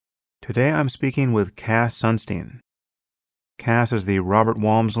Today I'm speaking with Cass Sunstein. Cass is the Robert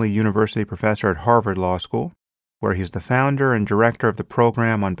Walmsley University professor at Harvard Law School, where he's the founder and director of the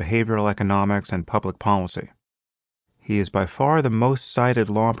program on behavioral economics and public policy. He is by far the most cited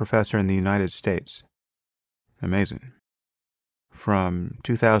law professor in the United States. Amazing. From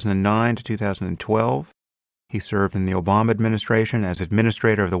 2009 to 2012, he served in the Obama administration as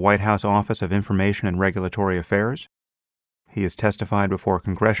administrator of the White House Office of Information and Regulatory Affairs. He has testified before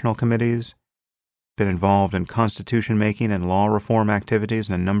congressional committees, been involved in constitution-making and law reform activities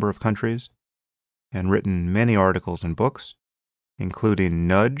in a number of countries, and written many articles and books, including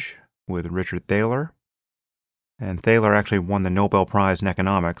Nudge with Richard Thaler. And Thaler actually won the Nobel Prize in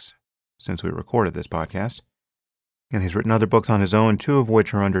Economics since we recorded this podcast. And he's written other books on his own, two of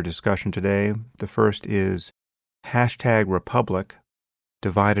which are under discussion today. The first is #Republic,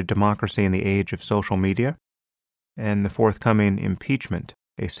 Divided Democracy in the Age of Social Media, and the forthcoming Impeachment,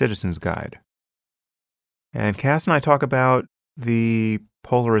 A Citizen's Guide. And Cass and I talk about the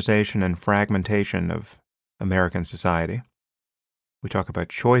polarization and fragmentation of American society. We talk about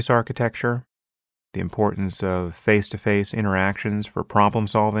choice architecture, the importance of face-to-face interactions for problem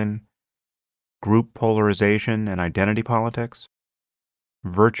solving, group polarization and identity politics,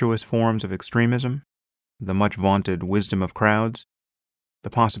 virtuous forms of extremism, the much vaunted wisdom of crowds, the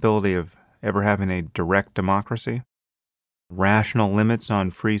possibility of ever having a direct democracy, rational limits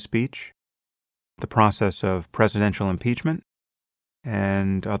on free speech, the process of presidential impeachment,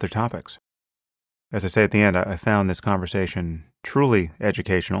 and other topics. As I say at the end, I found this conversation truly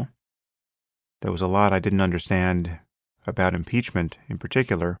educational. There was a lot I didn't understand about impeachment in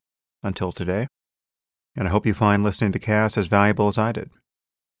particular until today, and I hope you find listening to Cass as valuable as I did.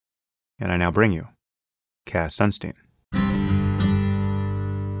 And I now bring you Cass Sunstein.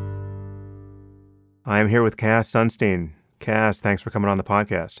 I am here with Cass Sunstein. Cass, thanks for coming on the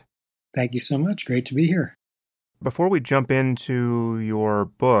podcast. Thank you so much. Great to be here. Before we jump into your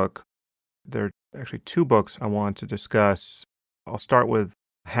book, there are actually two books I want to discuss. I'll start with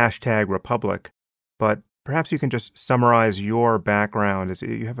 #Republic, but perhaps you can just summarize your background.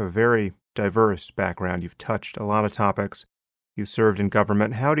 You have a very diverse background. You've touched a lot of topics. You've served in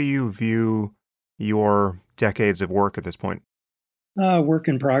government. How do you view your decades of work at this point? Work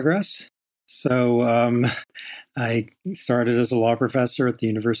in progress. So I started as a law professor at the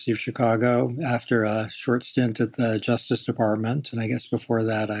University of Chicago after a short stint at the Justice Department. And I guess before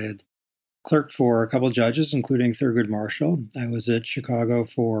that, I had clerked for a couple of judges, including Thurgood Marshall. I was at Chicago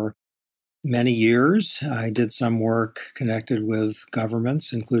for many years. I did some work connected with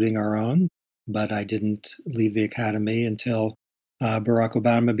governments, including our own, but I didn't leave the academy until Barack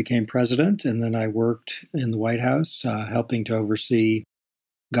Obama became president. And then I worked in the White House, helping to oversee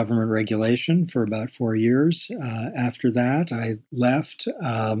government regulation for about 4 years. After that, I left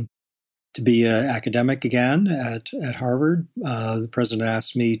to be an academic again at Harvard. The president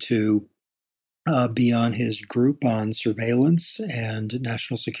asked me to be on his group on surveillance and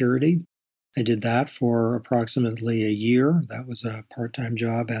national security. I did that for approximately a year. That was a part-time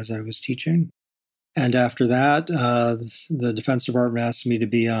job as I was teaching. And after that, the Defense Department asked me to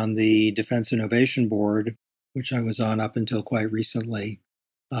be on the Defense Innovation Board, which I was on up until quite recently,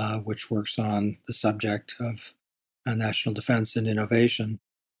 which works on the subject of national defense and innovation.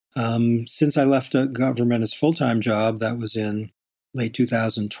 Since I left government as a full-time job, that was in late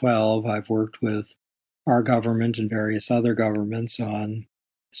 2012, I've worked with our government and various other governments on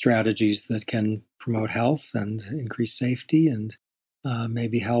strategies that can promote health and increase safety and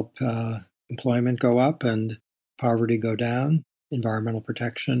maybe help employment go up and poverty go down, environmental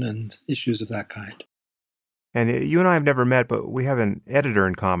protection, and issues of that kind. And you and I have never met, but we have an editor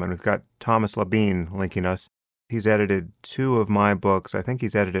in common. We've got Thomas Labine linking us. He's edited 2 of my books. I think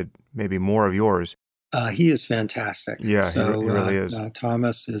he's edited maybe more of yours. He is fantastic. Yeah, he really is.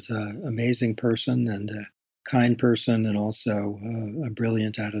 Thomas is an amazing person and a kind person, and also a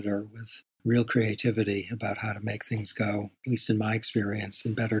brilliant editor with real creativity about how to make things go, at least in my experience,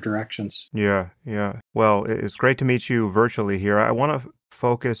 in better directions. Yeah. Well, it's great to meet you virtually here. I want to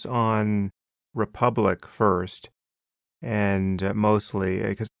focus on Republic first, and mostly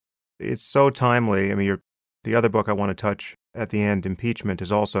because it's so timely. I mean, the other book I want to touch at the end, Impeachment,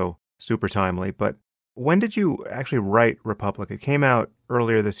 is also super timely. But when did you actually write Republic? It came out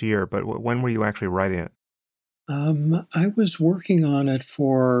earlier this year, but when were you actually writing it? I was working on it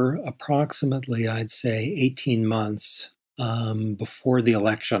for approximately, I'd say, 18 months before the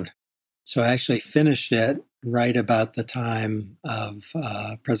election. So I actually finished it right about the time of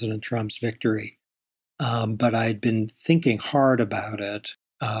President Trump's victory. But I'd been thinking hard about it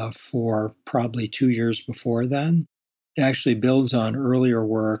for probably 2 years before then. It actually builds on earlier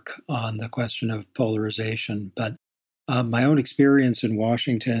work on the question of polarization. But my own experience in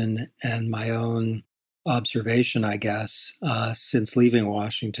Washington and my own observation, I guess, since leaving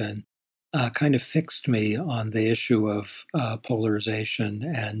Washington, kind of fixed me on the issue of polarization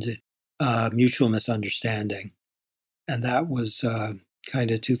and mutual misunderstanding. And that was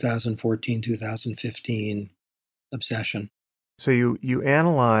kind of 2014, 2015 obsession. So you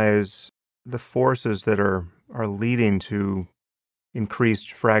analyze the forces that are leading to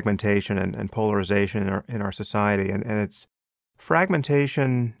increased fragmentation and polarization in our society. And it's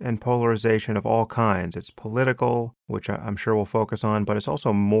fragmentation and polarization of all kinds. It's political, which I'm sure we'll focus on, but it's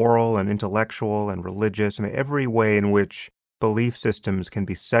also moral and intellectual and religious. I mean, every way in which belief systems can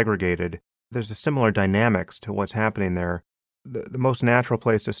be segregated, there's a similar dynamics to what's happening there. The most natural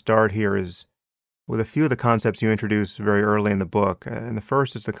place to start here is with a few of the concepts you introduce very early in the book. And the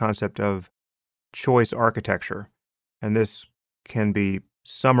first is the concept of choice architecture. And this can be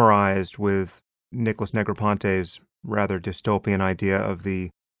summarized with Nicholas Negroponte's rather dystopian idea of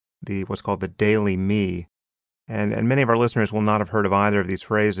the what's called the daily me. And many of our listeners will not have heard of either of these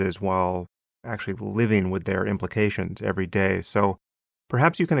phrases while actually living with their implications every day. So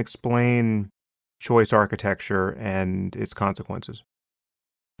perhaps you can explain choice architecture and its consequences.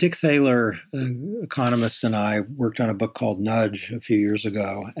 Dick Thaler, an economist, and I worked on a book called Nudge a few years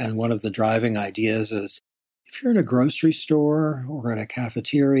ago. And one of the driving ideas is if you're in a grocery store or in a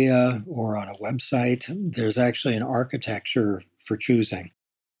cafeteria or on a website, there's actually an architecture for choosing.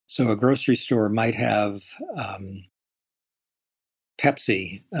 So a grocery store might have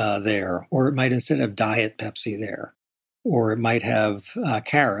Pepsi there, or it might instead have Diet Pepsi there, or it might have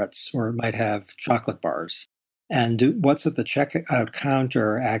carrots, or it might have chocolate bars. And what's at the checkout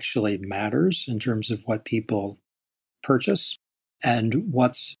counter actually matters in terms of what people purchase, and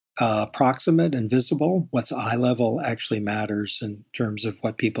what's proximate and visible, what's eye level actually matters in terms of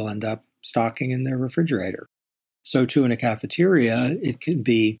what people end up stocking in their refrigerator. So too in a cafeteria, it can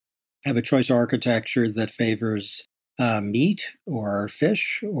have a choice architecture that favors meat or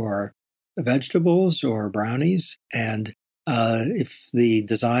fish or vegetables or brownies. And if the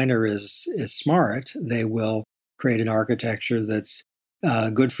designer is smart, they will create an architecture that's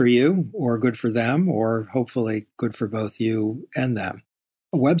good for you or good for them, or hopefully good for both you and them.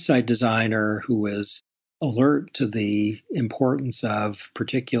 A website designer who is alert to the importance of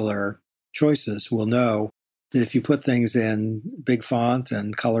particular choices will know that if you put things in big font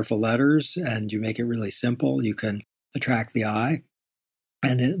and colorful letters and you make it really simple, you can attract the eye.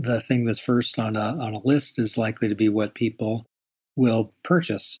 And the thing that's first on a list is likely to be what people will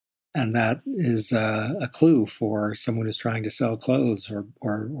purchase. And that is a clue for someone who's trying to sell clothes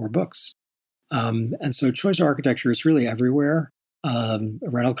or books. And so choice architecture is really everywhere. A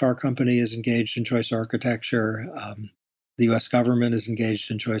rental car company is engaged in choice architecture. The U.S. government is engaged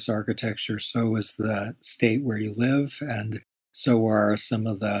in choice architecture. So is the state where you live. And so are some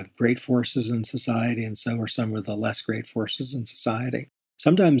of the great forces in society, and so are some of the less great forces in society.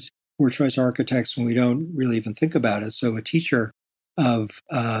 Sometimes we're choice architects when we don't really even think about it. So a teacher of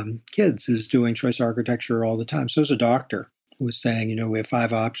kids is doing choice architecture all the time. So is a doctor who is saying, we have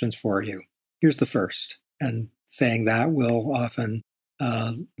 5 options for you. Here's the first. And saying that will often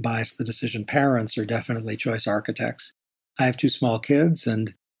bias the decision. Parents are definitely choice architects. I have 2 small kids,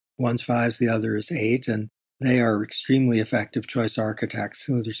 and one's 5, the other is 8, and they are extremely effective choice architects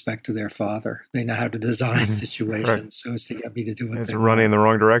with respect to their father. They know how to design situations so as to get me to do what it's they running in the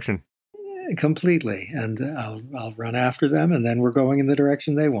wrong direction. Completely. And I'll run after them, and then we're going in the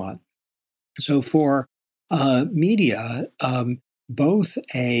direction they want. So for media, both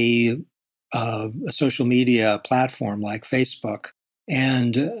a social media platform like Facebook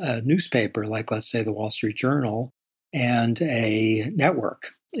and a newspaper like, let's say, the Wall Street Journal, and a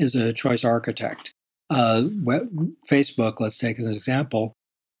network is a choice architect. Facebook, let's take as an example,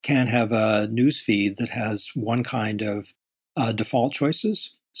 can have a news feed that has one kind of default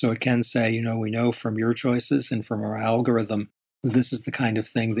choices. So it can say, we know from your choices and from our algorithm that this is the kind of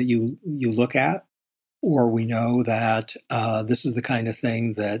thing that you look at, or we know that this is the kind of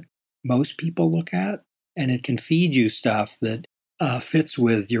thing that most people look at, and it can feed you stuff that fits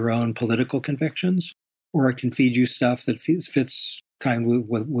with your own political convictions, or it can feed you stuff that fits kind of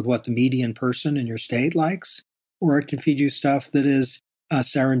with what the median person in your state likes, or it can feed you stuff that is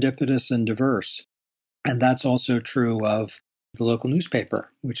serendipitous and diverse. And that's also true of the local newspaper,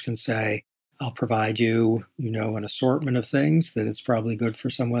 which can say, I'll provide you, an assortment of things that it's probably good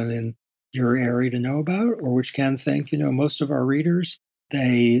for someone in your area to know about, or which can think, most of our readers,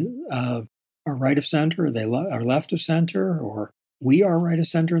 they are right of center, or they are left of center, or we are right of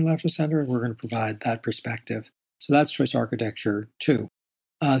center and left of center, and we're going to provide that perspective. So that's choice architecture too.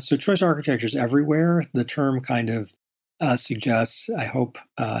 So choice architecture is everywhere. The term kind of suggests, I hope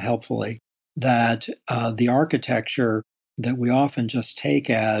helpfully, that the architecture that we often just take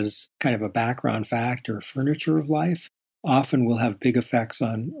as kind of a background fact or furniture of life often will have big effects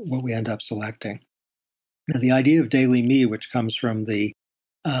on what we end up selecting. Now, the idea of daily me, which comes from the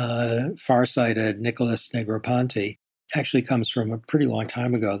far-sighted Nicholas Negroponte, actually comes from a pretty long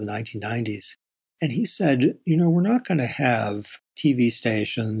time ago, the 1990s. And he said, we're not going to have TV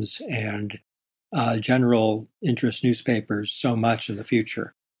stations and general interest newspapers so much in the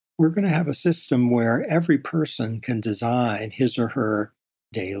future. We're going to have a system where every person can design his or her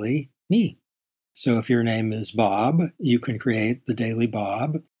daily me. So if your name is Bob, you can create the Daily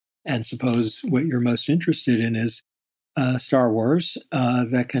Bob. And suppose what you're most interested in is Star Wars,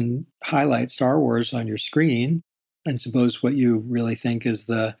 that can highlight Star Wars on your screen. And suppose what you really think is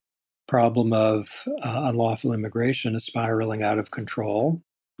the problem of unlawful immigration is spiraling out of control.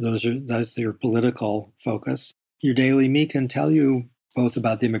 That's your political focus. Your daily me can tell you both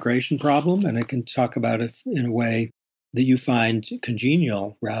about the immigration problem, and it can talk about it in a way that you find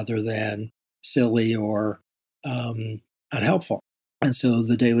congenial rather than silly or unhelpful. And so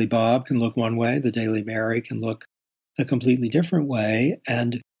the Daily Bob can look one way, the Daily Mary can look a completely different way.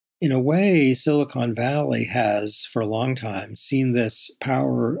 And in a way, Silicon Valley has, for a long time, seen this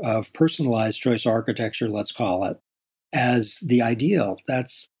power of personalized choice architecture, let's call it, as the ideal.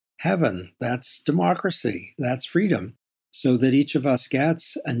 That's heaven, that's democracy, that's freedom, so that each of us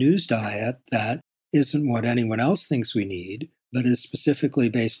gets a news diet that isn't what anyone else thinks we need, but is specifically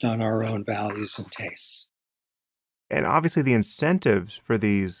based on our own values and tastes. And obviously the incentives for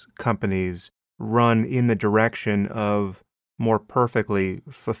these companies run in the direction of more perfectly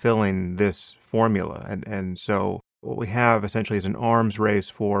fulfilling this formula. And so what we have essentially is an arms race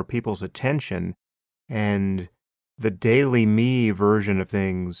for people's attention, and the daily me version of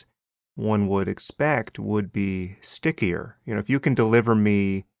things one would expect would be stickier. If you can deliver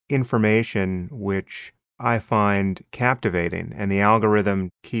me information which I find captivating and the algorithm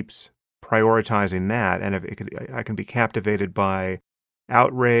keeps prioritizing that, and I can be captivated by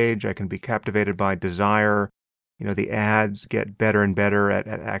outrage, I can be captivated by desire. The ads get better and better at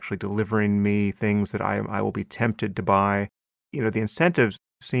actually delivering me things that I will be tempted to buy. The incentives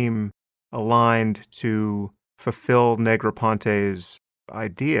seem aligned to fulfill Negroponte's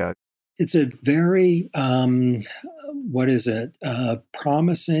idea. It's a very,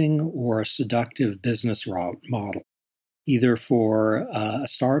 promising or seductive business model, either for a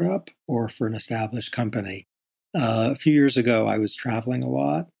startup or for an established company. A few years ago, I was traveling a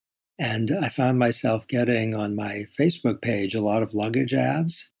lot, and I found myself getting on my Facebook page a lot of luggage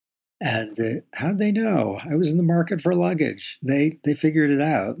ads. And how'd they know I was in the market for luggage? They figured it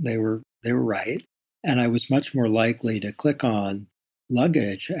out. They were right, and I was much more likely to click on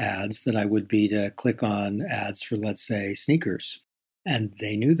luggage ads than I would be to click on ads for, let's say, sneakers. And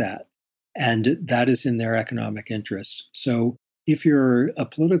they knew that. And that is in their economic interest. So if you're a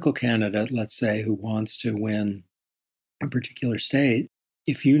political candidate, let's say, who wants to win a particular state,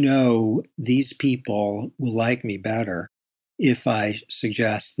 if you know these people will like me better if I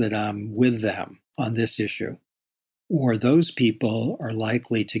suggest that I'm with them on this issue, or those people are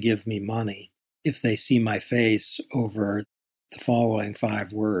likely to give me money if they see my face over the following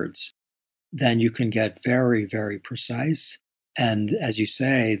 5 words, then you can get very, very precise. And as you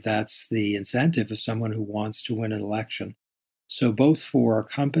say, that's the incentive of someone who wants to win an election. So both for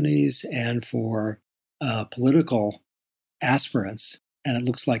companies and for political aspirants, and it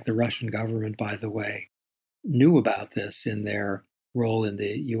looks like the Russian government, by the way, knew about this in their role in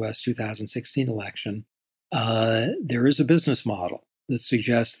the US 2016 election, there is a business model that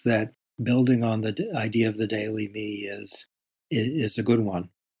suggests that building on the idea of the daily me is a good one.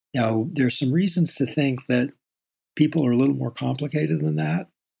 Now, there's some reasons to think that people are a little more complicated than that,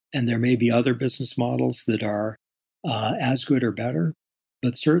 and there may be other business models that are as good or better.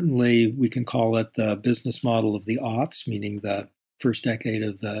 But certainly, we can call it the business model of the aughts, meaning the first decade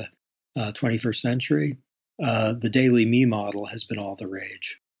of the 21st century. The daily me model has been all the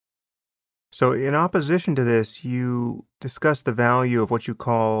rage. So in opposition to this, you discuss the value of what you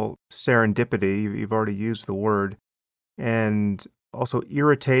call serendipity. You've already used the word. And also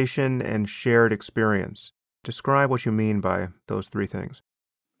irritation and shared experience. Describe what you mean by those 3 things.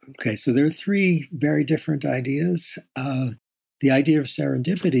 Okay, so there are 3 very different ideas. The idea of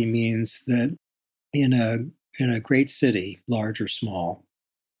serendipity means that in a great city, large or small,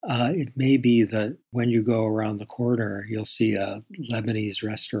 it may be that when you go around the corner, you'll see a Lebanese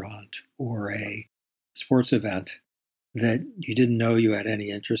restaurant or a sports event that you didn't know you had any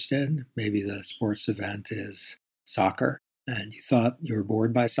interest in. Maybe the sports event is soccer and you thought you were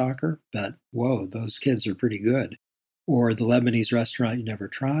bored by soccer, but whoa, those kids are pretty good. Or the Lebanese restaurant you never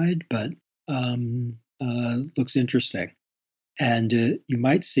tried, but looks interesting. And you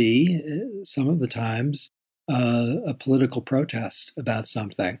might see some of the times a political protest about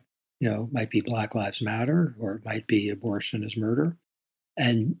something. It might be Black Lives Matter or it might be abortion is murder.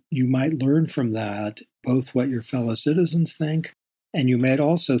 And you might learn from that both what your fellow citizens think, and you might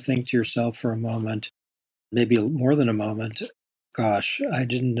also think to yourself for a moment, maybe more than a moment, gosh, I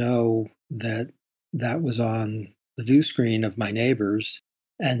didn't know that that was on the view screen of my neighbors,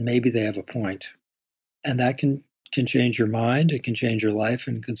 and maybe they have a point. And that can change your mind, it can change your life,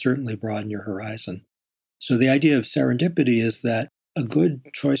 and can certainly broaden your horizon. So the idea of serendipity is that a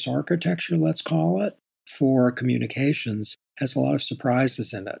good choice architecture, let's call it, for communications has a lot of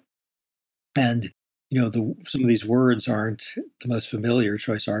surprises in it. And, some of these words aren't the most familiar.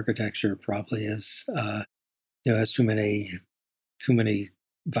 Choice architecture probably is, has too many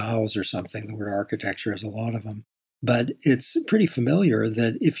vowels or something. The word architecture has a lot of them. But it's pretty familiar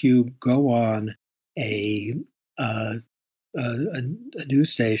that if you go on a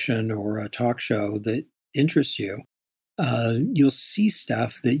news station or a talk show that interests you, you'll see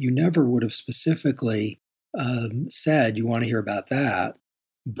stuff that you never would have specifically said you want to hear about that,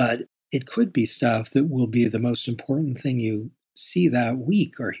 but it could be stuff that will be the most important thing you see that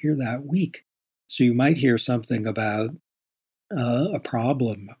week or hear that week. So you might hear something about a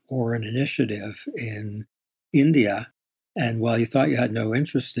problem or an initiative in India. And while you thought you had no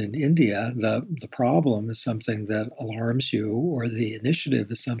interest in India, the problem is something that alarms you, or the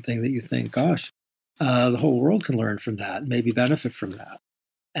initiative is something that you think, gosh, the whole world can learn from that, maybe benefit from that.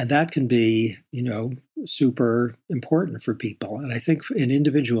 And that can be, super important for people. And I think in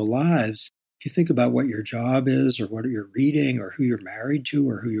individual lives, if you think about what your job is or what you're reading or who you're married to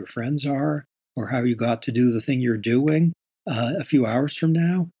or who your friends are or how you got to do the thing you're doing a few hours from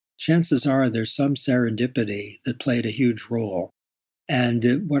now, chances are there's some serendipity that played a huge role.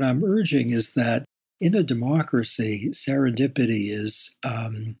 And what I'm urging is that in a democracy, serendipity is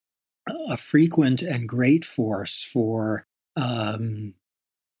a frequent and great force for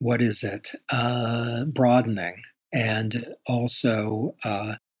broadening and also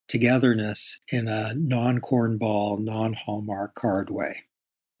togetherness in a non-cornball, non-Hallmark card way.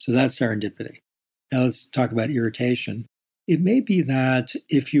 So that's serendipity. Now let's talk about irritation. It may be that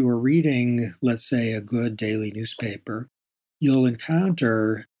if you are reading, let's say, a good daily newspaper, you'll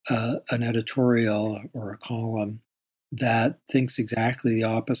encounter an editorial or a column that thinks exactly the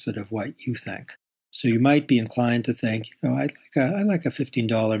opposite of what you think. So you might be inclined to think, I like a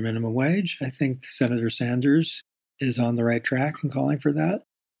 $15 minimum wage. I think Senator Sanders is on the right track in calling for that.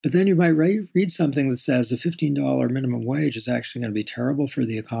 But then you might read something that says a $15 minimum wage is actually going to be terrible for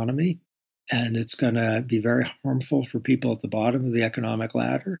the economy, and it's going to be very harmful for people at the bottom of the economic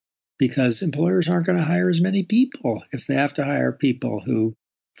ladder because employers aren't going to hire as many people if they have to hire people who,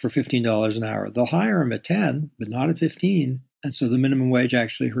 for $15 an hour, they'll hire them at 10, but not at 15. And so the minimum wage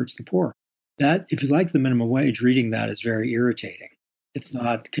actually hurts the poor. That, if you like the minimum wage, reading that is very irritating. It's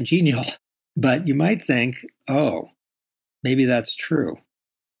not congenial, but you might think, oh, maybe that's true.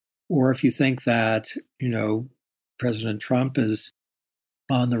 Or if you think that, President Trump is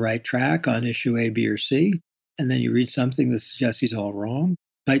on the right track on issue A, B, or C, and then you read something that suggests he's all wrong,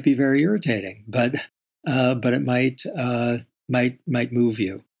 might be very irritating, but it might move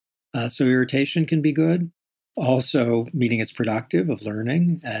you. So irritation can be good. Also, meaning it's productive of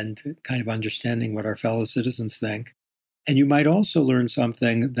learning and kind of understanding what our fellow citizens think. And you might also learn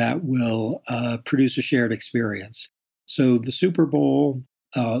something that will produce a shared experience. So the Super Bowl,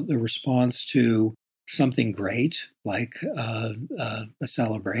 the response to something great, like a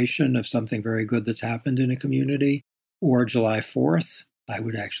celebration of something very good that's happened in a community, or July 4th. I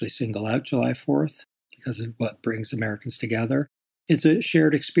would actually single out July 4th because of what brings Americans together. It's a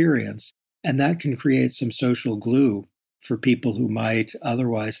shared experience. And that can create some social glue for people who might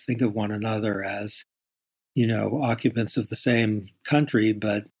otherwise think of one another as, occupants of the same country,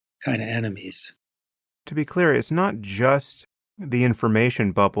 but kind of enemies. To be clear, it's not just the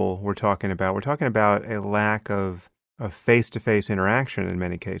information bubble we're talking about. We're talking about a lack of face-to-face interaction in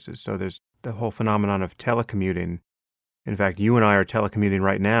many cases. So there's the whole phenomenon of telecommuting. In fact, you and I are telecommuting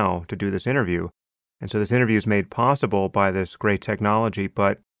right now to do this interview. And so this interview is made possible by this great technology,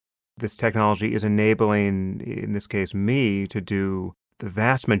 but this technology is enabling, in this case, me to do the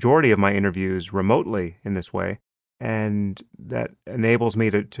vast majority of my interviews remotely in this way. And that enables me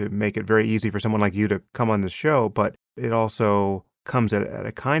to make it very easy for someone like you to come on the show, but it also comes at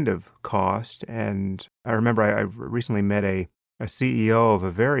a kind of cost. And I remember I recently met a CEO of a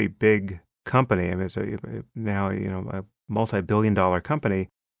very big company. I mean, it's now, a multi-billion-dollar company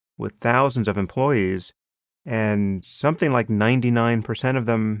with thousands of employees, and something like 99% of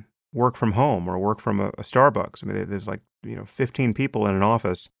them work from home or work from a Starbucks. I mean, there's 15 people in an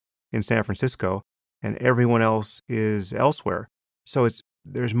office in San Francisco, and everyone else is elsewhere. So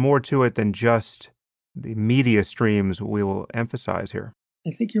there's more to it than just the media streams we will emphasize here.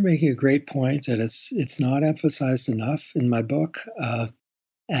 I think you're making a great point, and it's not emphasized enough in my book.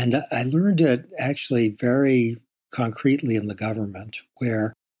 And I learned it actually very concretely in the government,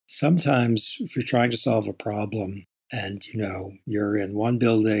 where sometimes if you're trying to solve a problem and, you're in one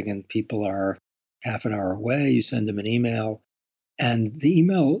building and people are half an hour away, you send them an email, and the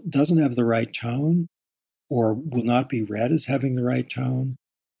email doesn't have the right tone or will not be read as having the right tone.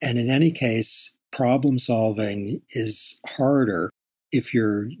 And in any case, problem solving is harder if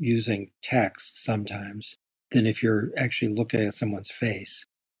you're using text sometimes than if you're actually looking at someone's face.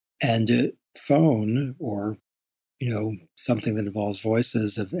 And a phone or, something that involves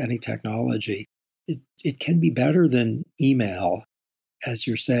voices of any technology, it can be better than email, as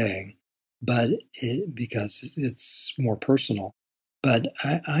you're saying, because it's more personal. But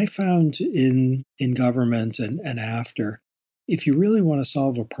I found in government and after, if you really want to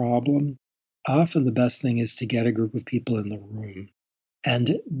solve a problem, often the best thing is to get a group of people in the room.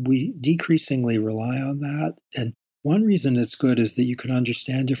 And we decreasingly rely on that. And one reason it's good is that you can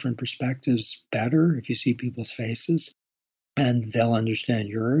understand different perspectives better if you see people's faces, and they'll understand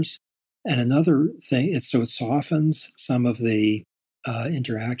yours. And another thing, it softens some of the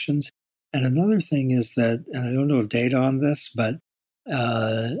interactions. And another thing is that, and I don't know of data on this, but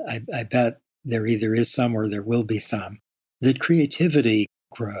I bet there either is some or there will be some, that creativity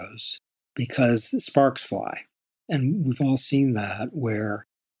grows because the sparks fly. And we've all seen that where,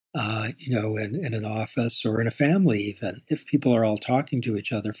 in an office or in a family even, if people are all talking to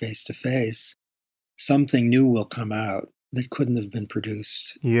each other face to face, something new will come out that couldn't have been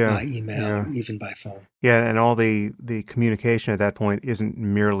produced by email or even by phone. Yeah, and all the communication at that point isn't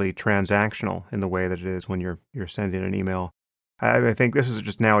merely transactional in the way that it is when you're sending an email. I think this is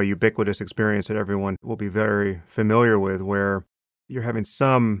just now a ubiquitous experience that everyone will be very familiar with, where you're having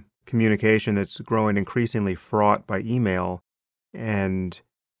some communication that's growing increasingly fraught by email. And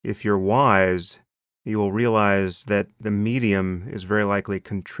if you're wise, you will realize that the medium is very likely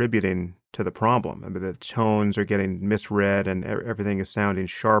contributing to the problem. I mean, the tones are getting misread and everything is sounding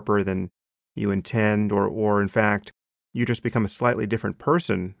sharper than you intend, or in fact, you just become a slightly different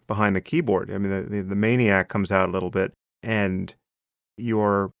person behind the keyboard. I mean, the maniac comes out a little bit, and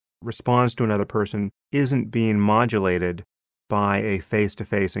your response to another person isn't being modulated by a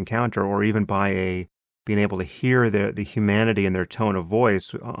face-to-face encounter, or even by being able to hear the humanity in their tone of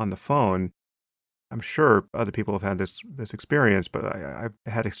voice on the phone. I'm sure other people have had this experience, but I've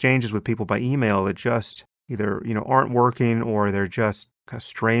had exchanges with people by email that just either aren't working, or they're just kind of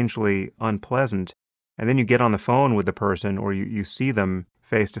strangely unpleasant. And then you get on the phone with the person, or you see them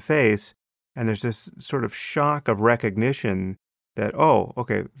face to face, and there's this sort of shock of recognition that, oh,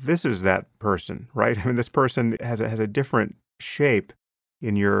 okay, this is that person, right? I mean, this person has a different shape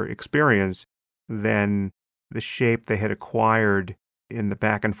in your experience than the shape they had acquired in the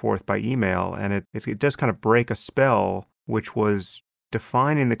back and forth by email. And it does kind of break a spell, which was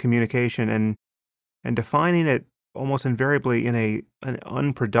defining the communication and defining it almost invariably in an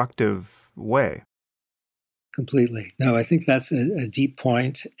unproductive way. Completely. No, I think that's a deep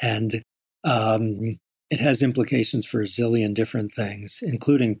point, and it has implications for a zillion different things,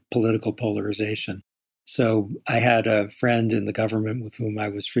 including political polarization. So I had a friend in the government with whom I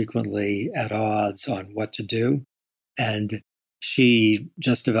was frequently at odds on what to do, and she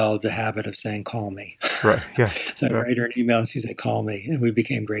just developed a habit of saying, "Call me." Right. Yeah. So I write her an email and she said, "Call me," and we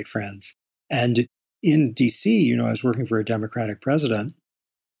became great friends. And in DC, I was working for a Democratic president,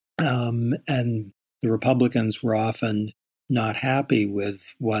 and the Republicans were often not happy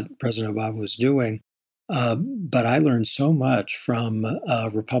with what President Obama was doing. But I learned so much from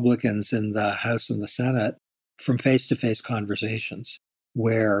Republicans in the House and the Senate from face-to-face conversations,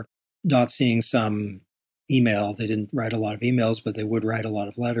 where not seeing some email, they didn't write a lot of emails, but they would write a lot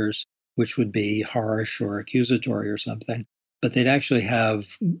of letters, which would be harsh or accusatory or something. But they'd actually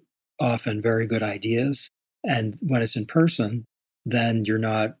have often very good ideas. And when it's in person, then you're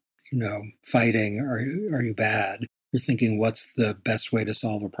not, fighting, are you bad? You're thinking, what's the best way to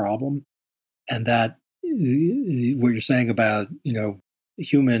solve a problem? And that, what you're saying about,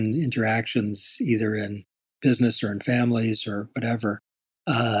 human interactions, either in business or in families or whatever,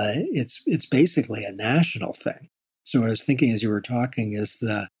 it's basically a national thing. So what I was thinking as you were talking is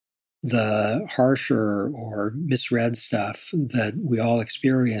the harsher or misread stuff that we all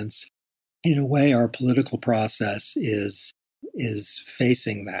experience in a way, our political process is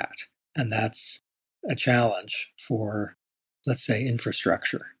facing that. And that's a challenge for, let's say,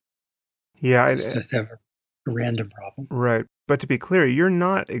 infrastructure. Yeah, It's just have a random problem. right. But to be clear, you're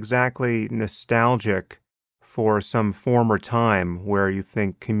not exactly nostalgic for some former time where you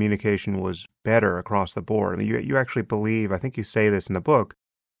think communication was better across the board. I mean, you actually believe, I think you say this in the book,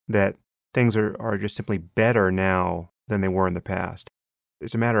 that things are just simply better now than they were in the past.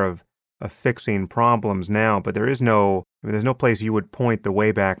 It's a matter of fixing problems now, but there's no place you would point the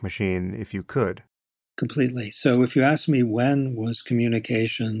Wayback Machine if you could. Completely. So if you ask me when was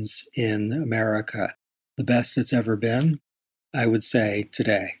communications in America the best it's ever been, I would say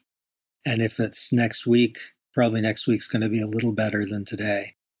today. And if it's next week, probably next week's going to be a little better than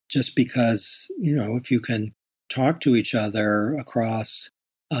today. Just because, if you can talk to each other across,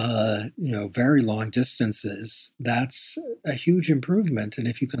 very long distances, that's a huge improvement. And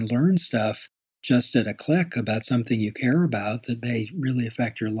if you can learn stuff just at a click about something you care about that may really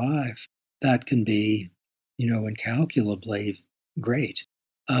affect your life, that can be, incalculably great.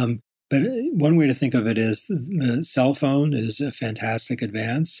 But one way to think of it is the cell phone is a fantastic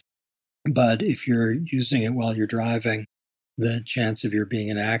advance. But if you're using it while you're driving, the chance of your being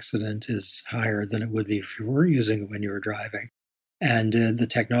in an accident is higher than it would be if you were using it when you were driving. And the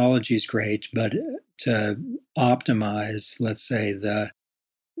technology is great, but to optimize, let's say, the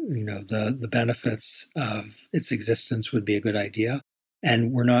benefits of its existence would be a good idea.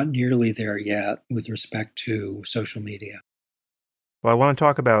 And we're not nearly there yet with respect to social media. Well, I want to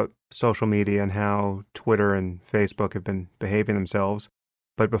talk about social media and how Twitter and Facebook have been behaving themselves.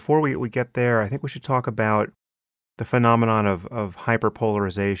 But before we get there, I think we should talk about the phenomenon of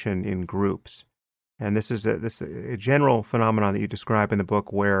hyperpolarization in groups. And this is a general phenomenon that you describe in the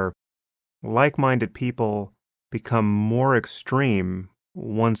book where like-minded people become more extreme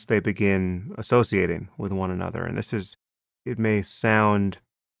once they begin associating with one another. And it may sound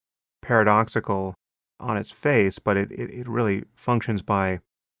paradoxical on its face, but it really functions by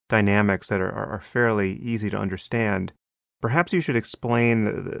dynamics that are fairly easy to understand. Perhaps you should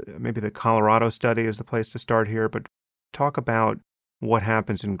explain, maybe the Colorado study is the place to start here, but talk about what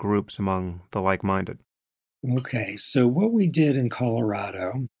happens in groups among the like-minded. Okay, so what we did in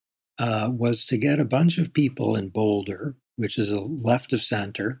Colorado was to get a bunch of people in Boulder, which is a left of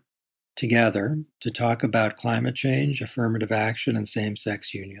center, together to talk about climate change, affirmative action, and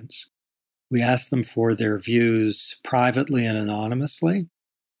same-sex unions. We asked them for their views privately and anonymously.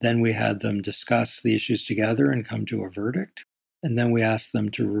 Then we had them discuss the issues together and come to a verdict. And then we asked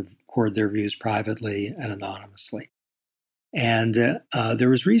them to record their views privately and anonymously. And there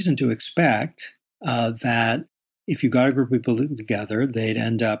was reason to expect that if you got a group of people together, they'd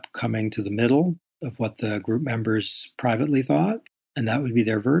end up coming to the middle of what the group members privately thought, and that would be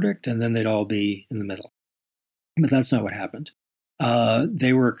their verdict, and then they'd all be in the middle. But that's not what happened.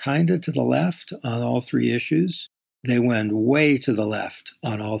 They were kind of to the left on all three issues. They went way to the left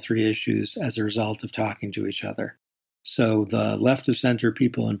on all three issues as a result of talking to each other. So the left of center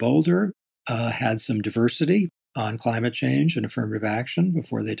people in Boulder had some diversity on climate change and affirmative action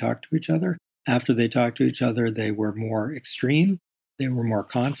before they talked to each other. After they talked to each other, they were more extreme, they were more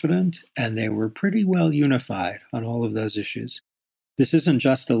confident, and they were pretty well unified on all of those issues. This isn't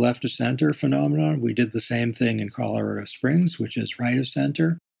just a left of center phenomenon. We did the same thing in Colorado Springs, which is right of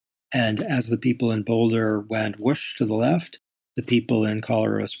center. And as the people in Boulder went whoosh to the left, the people in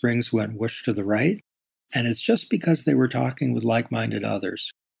Colorado Springs went whoosh to the right. And it's just because they were talking with like-minded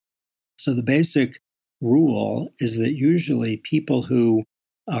others. So the basic rule is that usually people who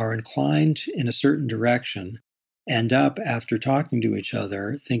are inclined in a certain direction end up, after talking to each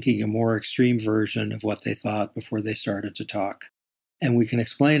other, thinking a more extreme version of what they thought before they started to talk. And we can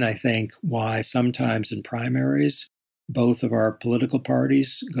explain, I think, why sometimes in primaries, both of our political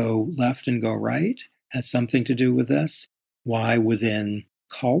parties go left and go right, has something to do with this. Why within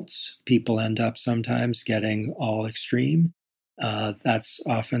cults, people end up sometimes getting all extreme. That's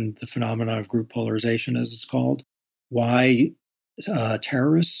often the phenomenon of group polarization, as it's called. Why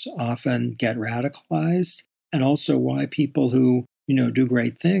terrorists often get radicalized, and also why people who, do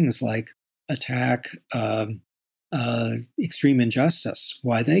great things like attack extreme injustice,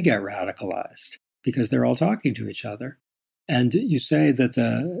 why they get radicalized, because they're all talking to each other. And you say that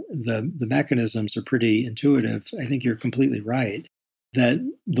the mechanisms are pretty intuitive. I think you're completely right. That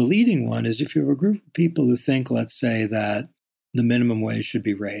the leading one is if you have a group of people who think, let's say, that the minimum wage should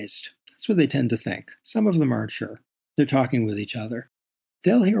be raised. That's what they tend to think. Some of them aren't sure. They're talking with each other.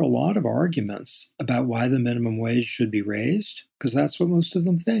 They'll hear a lot of arguments about why the minimum wage should be raised, because that's what most of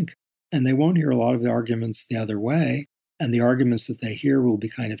them think. And they won't hear a lot of the arguments the other way. and the arguments that they hear will be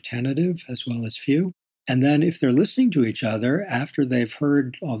kind of tentative as well as few. And then if they're listening to each other after they've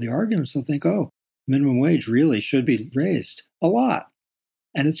heard all the arguments, they'll think, oh, minimum wage really should be raised a lot.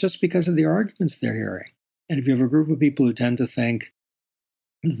 And it's just because of the arguments they're hearing. And if you have a group of people who tend to think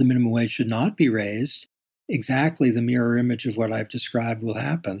that the minimum wage should not be raised, exactly the mirror image of what I've described will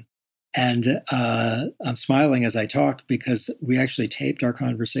happen. And I'm smiling as I talk because we actually taped our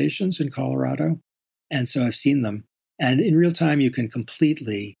conversations in Colorado. And so I've seen them. And in real time, you can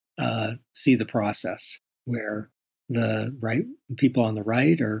completely see the process where the right people on the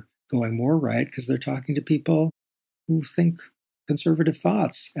right are going more right because they're talking to people who think conservative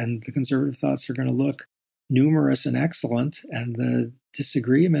thoughts. And the conservative thoughts are going to look numerous and excellent. And the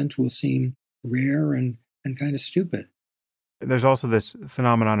disagreement will seem rare and kind of stupid. There's also this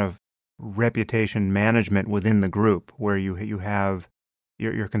phenomenon of reputation management within the group where you have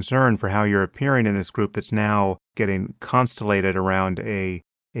your concern for how you're appearing in this group that's now getting constellated around a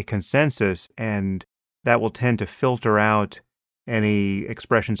consensus, and that will tend to filter out any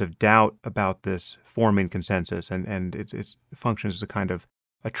expressions of doubt about this forming consensus, and it functions as a kind of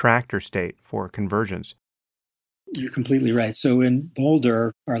attractor state for convergence. You're completely right. So in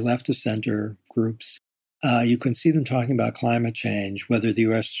Boulder, our left of center groups, you can see them talking about climate change, whether the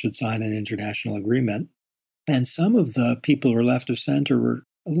U.S. should sign an international agreement. And some of the people who are left of center were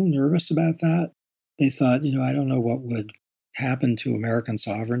a little nervous about that. They thought, I don't know what would happen to American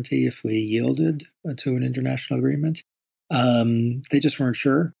sovereignty if we yielded to an international agreement. They just weren't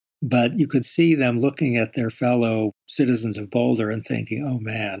sure. But you could see them looking at their fellow citizens of Boulder and thinking, oh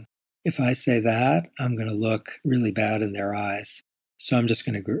man, if I say that, I'm going to look really bad in their eyes. So I'm just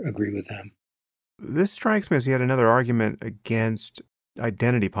going to agree with them. This strikes me as yet another argument against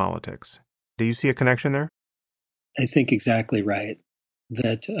identity politics. Do you see a connection there? I think exactly right.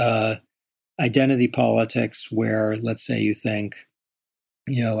 That identity politics where, let's say you think,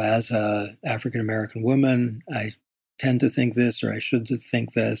 as a African-American woman, I tend to think this, or I should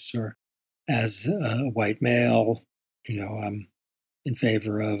think this, or as a white male, I'm in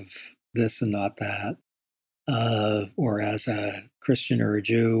favor of this and not that. Or as a Christian or a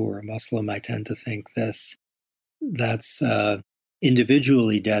Jew or a Muslim, I tend to think this. That's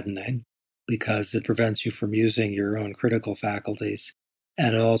individually deadening because it prevents you from using your own critical faculties.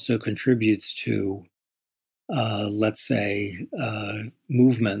 And it also contributes to, let's say,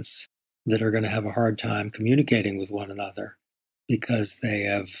 movements that are going to have a hard time communicating with one another because they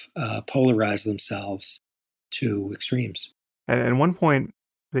have polarized themselves to extremes. And one point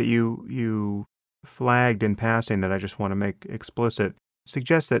that you flagged in passing that I just want to make explicit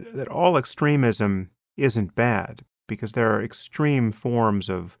suggests that all extremism isn't bad because there are extreme forms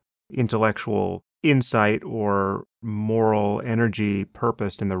of intellectual insight or moral energy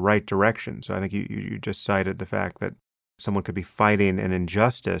purposed in the right direction. So I think you just cited the fact that someone could be fighting an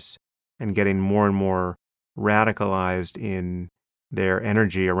injustice and getting more and more radicalized in their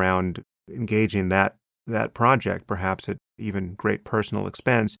energy around engaging that project, perhaps at even great personal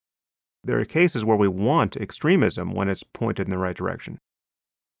expense. There are cases where we want extremism when it's pointed in the right direction.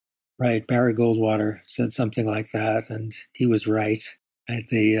 Right. Barry Goldwater said something like that, and he was right.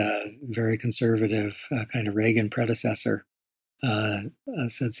 The very conservative kind of Reagan predecessor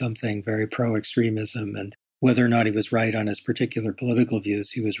said something very pro-extremism, and whether or not he was right on his particular political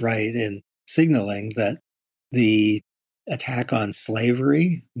views, he was right in signaling that the attack on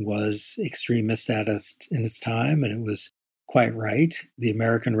slavery was extremist in its time, and it was quite right. The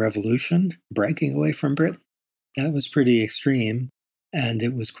American Revolution, breaking away from Britain, that was pretty extreme, and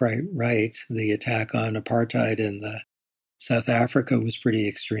it was quite right. The attack on apartheid in South Africa was pretty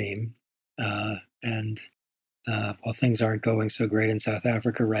extreme, and while things aren't going so great in South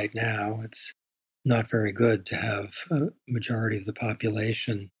Africa right now, it's not very good to have a majority of the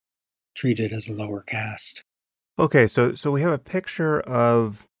population treated as a lower caste. Okay, so we have a picture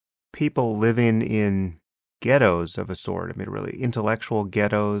of people living in ghettos of a sort. I mean, really intellectual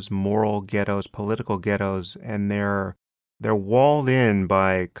ghettos, moral ghettos, political ghettos, and they're walled in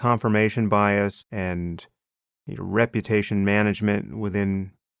by confirmation bias and reputation management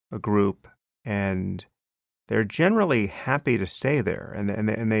within a group, and they're generally happy to stay there,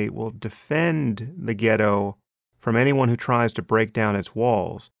 and they will defend the ghetto from anyone who tries to break down its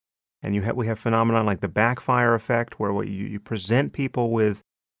walls. And we have phenomenon like the backfire effect, where you present people with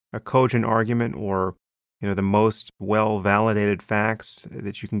a cogent argument or the most well-validated facts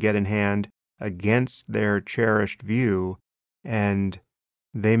that you can get in hand against their cherished view, and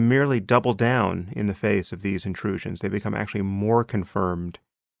they merely double down in the face of these intrusions. They become actually more confirmed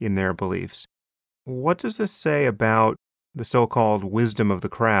in their beliefs. What does this say about the so-called wisdom of the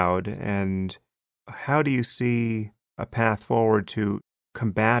crowd, and how do you see a path forward to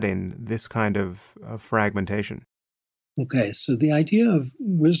combating this kind of fragmentation? Okay, so the idea of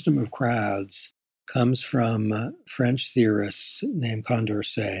wisdom of crowds comes from a French theorist named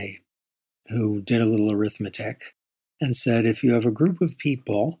Condorcet, who did a little arithmetic and said if you have a group of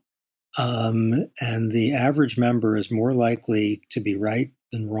people and the average member is more likely to be right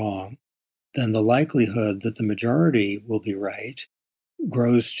than wrong, then the likelihood that the majority will be right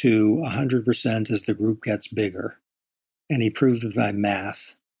grows to 100% as the group gets bigger. And he proved it by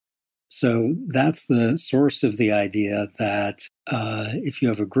math. So that's the source of the idea that if you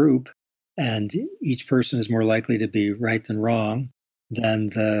have a group and each person is more likely to be right than wrong, then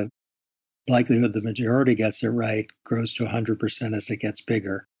the likelihood the majority gets it right grows to 100% as it gets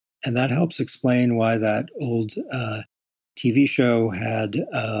bigger. And that helps explain why that old TV show had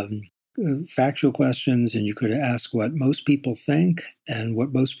factual questions, and you could ask what most people think, and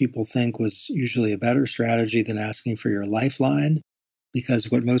what most people think was usually a better strategy than asking for your lifeline,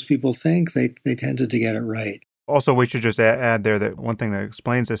 because what most people think, they tended to get it right. Also, we should just add there that one thing that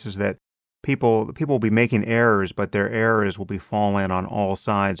explains this is that people will be making errors, but their errors will be falling on all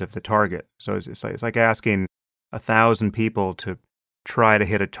sides of the target. So it's like asking 1,000 people to try to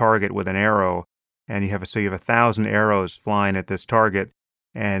hit a target with an arrow, and you have 1,000 arrows flying at this target,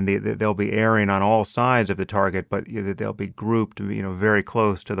 and they'll be erring on all sides of the target, but they'll be grouped, very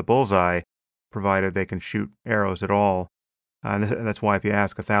close to the bullseye, provided they can shoot arrows at all. And that's why if you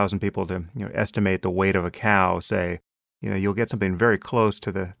ask 1,000 people to estimate the weight of a cow, say, you'll get something very close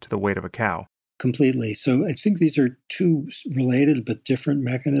to the weight of a cow. Completely. So I think these are two related but different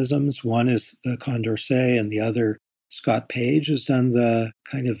mechanisms. One is the Condorcet, and the other Scott Page has done the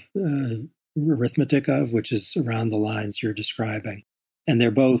kind of arithmetic of, which is around the lines you're describing. And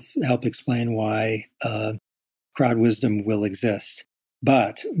they're both help explain why crowd wisdom will exist.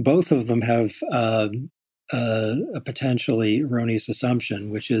 But both of them have a potentially erroneous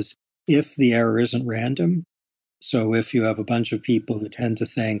assumption, which is if the error isn't random, so if you have a bunch of people who tend to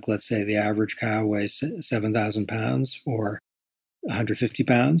think, let's say the average cow weighs 7,000 pounds or 150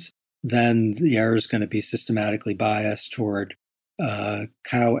 pounds, then the error is going to be systematically biased toward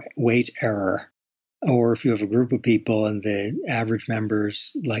cow weight error. Or if you have a group of people and the average member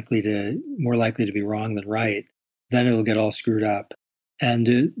is more likely to be wrong than right, then it'll get all screwed up.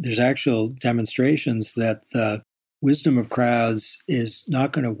 And there's actual demonstrations that the wisdom of crowds is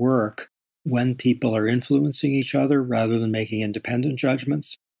not going to work when people are influencing each other rather than making independent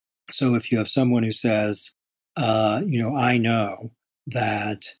judgments. So if you have someone who says, I know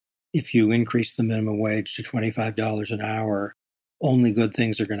that if you increase the minimum wage to $25 an hour, only good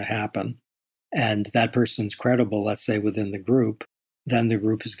things are going to happen, and that person's credible, let's say, within the group, then the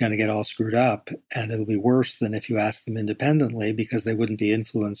group is going to get all screwed up, and it'll be worse than if you ask them independently, because they wouldn't be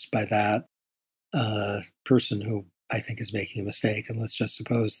influenced by that person who I think is making a mistake, and let's just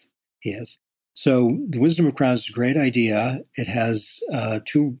suppose he is. So the wisdom of crowds is a great idea. It has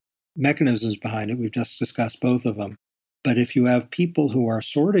two mechanisms behind it. We've just discussed both of them. But if you have people who are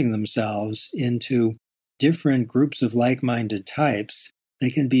sorting themselves into different groups of like-minded types, they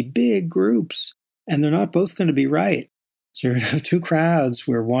can be big groups, and they're not both going to be right. So you're going to have two crowds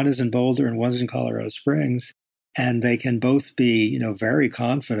where one is in Boulder and one's in Colorado Springs, and they can both be, very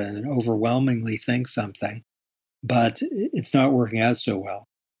confident and overwhelmingly think something, but it's not working out so well.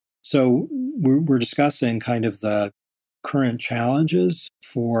 So we're discussing kind of the current challenges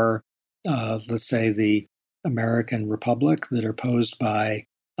for, let's say, the American Republic that are posed by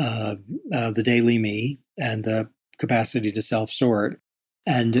the daily me and the capacity to self-sort.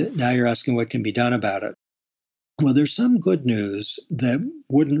 And now you're asking what can be done about it. Well, there's some good news that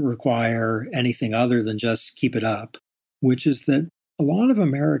wouldn't require anything other than just keep it up, which is that a lot of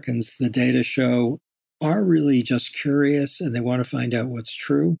Americans, the data show, are really just curious and they want to find out what's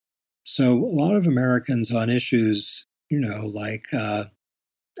true. So a lot of Americans on issues, like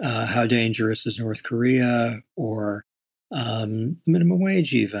how dangerous is North Korea, or minimum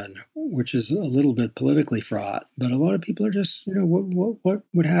wage even, which is a little bit politically fraught. But a lot of people are just, what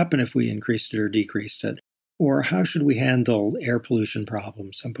would happen if we increased it or decreased it? Or how should we handle air pollution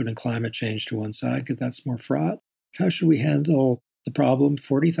problems? I'm putting climate change to one side because that's more fraught. How should we handle the problem?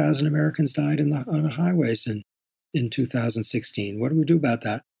 40,000 Americans died on the highways in 2016. What do we do about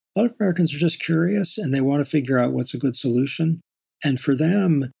that? A lot of Americans are just curious and they want to figure out what's a good solution. And for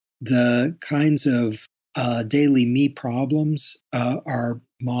them, the kinds of daily me problems are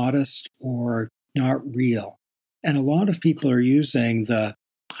modest or not real. And a lot of people are using the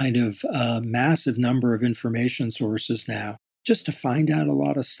kind of massive number of information sources now just to find out a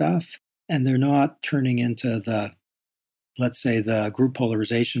lot of stuff. And they're not turning into let's say, the group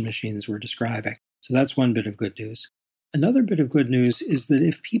polarization machines we're describing. So that's one bit of good news. Another bit of good news is that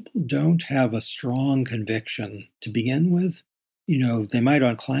if people don't have a strong conviction to begin with, they might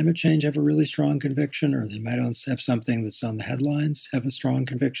on climate change have a really strong conviction, or they might have something that's on the headlines have a strong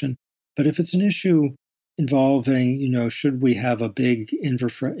conviction. But if it's an issue involving, should we have a big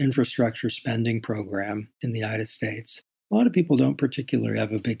infrastructure spending program in the United States, a lot of people don't particularly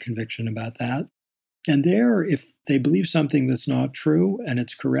have a big conviction about that. And there, if they believe something that's not true and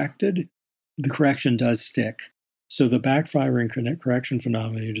it's corrected, the correction does stick. So the backfiring correction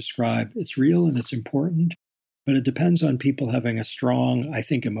phenomenon you describe, it's real and it's important, but it depends on people having a strong, I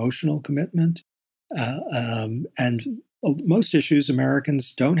think, emotional commitment. And most issues,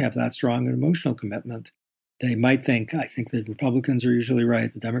 Americans don't have that strong an emotional commitment. They might think, I think the Republicans are usually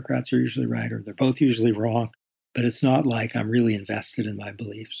right, the Democrats are usually right, or they're both usually wrong. But it's not like I'm really invested in my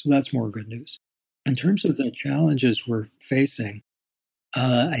beliefs. So that's more good news. In terms of the challenges we're facing,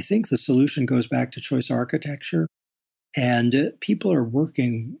 I think the solution goes back to choice architecture. And people are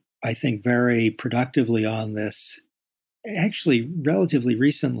working, I think, very productively on this, actually relatively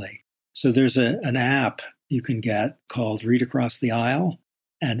recently. So there's an app you can get called Read Across the Aisle,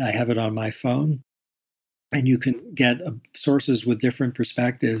 and I have it on my phone. And you can get sources with different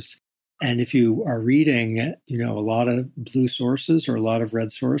perspectives. And if you are reading, a lot of blue sources or a lot of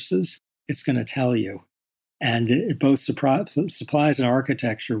red sources, it's going to tell you. And it both supplies an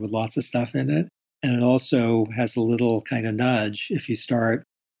architecture with lots of stuff in it. And it also has a little kind of nudge if you start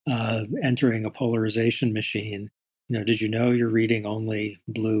entering a polarization machine. Did you know you're reading only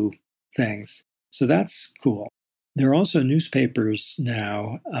blue things? So that's cool. There are also newspapers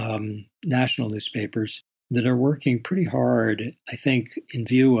now, national newspapers, that are working pretty hard, I think, in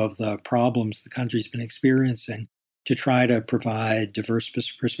view of the problems the country's been experiencing, to try to provide diverse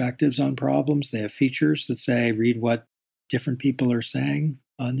perspectives on problems. They have features that say, read what different people are saying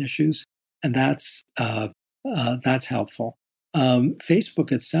on issues. And that's helpful.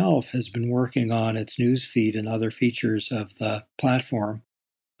 Facebook itself has been working on its news feed and other features of the platform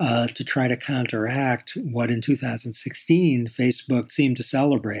to try to counteract what in 2016 Facebook seemed to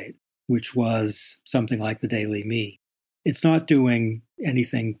celebrate, which was something like the Daily Me. It's not doing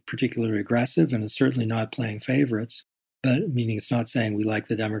anything particularly aggressive, and it's certainly not playing favorites, but meaning it's not saying we like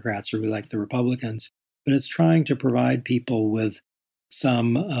the Democrats or we like the Republicans, but it's trying to provide people with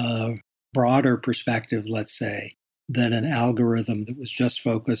some broader perspective, let's say, than an algorithm that was just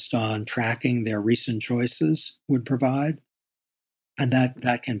focused on tracking their recent choices would provide. And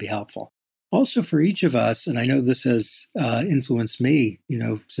that can be helpful. Also for each of us, and I know this has influenced me,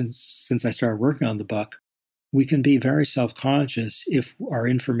 since I started working on the book, we can be very self-conscious if our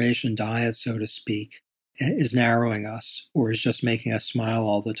information diet, so to speak, is narrowing us or is just making us smile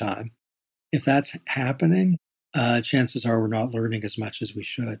all the time. If that's happening, chances are we're not learning as much as we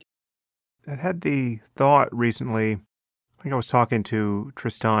should. I had the thought recently, I think I was talking to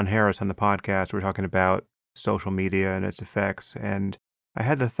Tristan Harris on the podcast. We were talking about social media and its effects. And I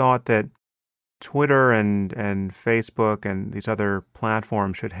had the thought that Twitter and Facebook and these other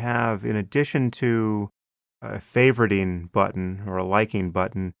platforms should have, in addition to a favoriting button or a liking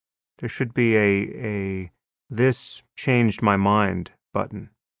button, there should be a this changed my mind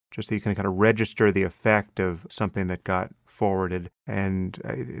button, just so you can kind of register the effect of something that got forwarded. And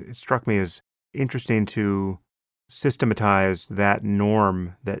it struck me as interesting to systematize that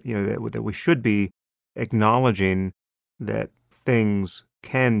norm that, that we should be acknowledging that things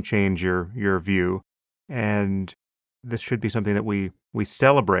can change your view. And this should be something that we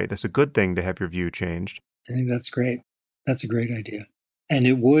celebrate. That's a good thing to have your view changed. I think that's great. That's a great idea. And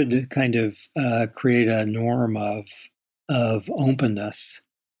it would kind of create a norm of openness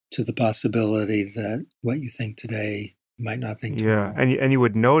to the possibility that what you think today you might not think tomorrow. Yeah, and you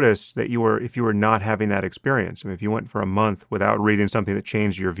would notice that if you were not having that experience. I mean, if you went for a month without reading something that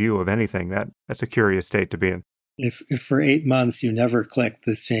changed your view of anything, that's a curious state to be in. If for 8 months you never clicked,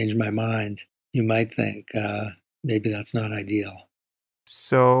 this changed my mind, you might think maybe that's not ideal.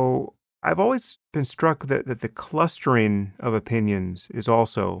 So I've always been struck that the clustering of opinions is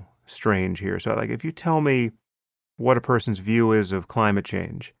also strange here. So like if you tell me what a person's view is of climate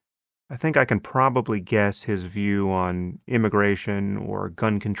change, I think I can probably guess his view on immigration or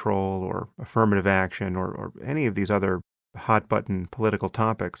gun control or affirmative action or any of these other hot button political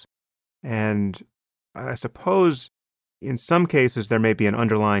topics. And I suppose in some cases there may be an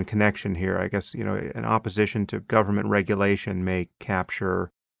underlying connection here. I guess, an opposition to government regulation may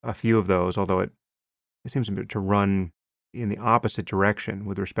capture a few of those, although it seems to run in the opposite direction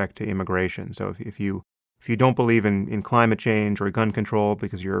with respect to immigration. So if you don't believe in climate change or gun control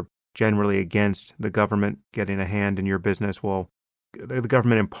because you're generally against the government getting a hand in your business, well, the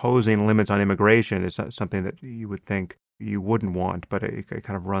government imposing limits on immigration is something that you would think you wouldn't want, but it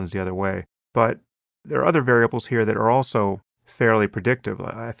kind of runs the other way. But there are other variables here that are also fairly predictive.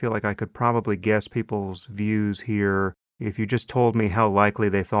 I feel like I could probably guess people's views here if you just told me how likely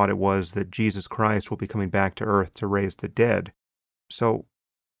they thought it was that Jesus Christ will be coming back to earth to raise the dead. So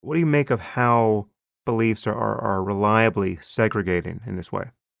what do you make of how beliefs are reliably segregating in this way?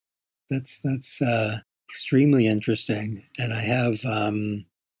 That's extremely interesting. And I have some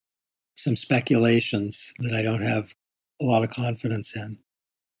speculations that I don't have a lot of confidence in.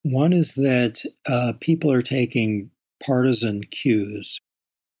 One is that people are taking partisan cues.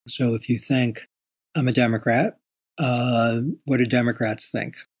 So if you think, I'm a Democrat, what do Democrats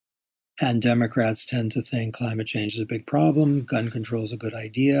think? And Democrats tend to think climate change is a big problem, gun control is a good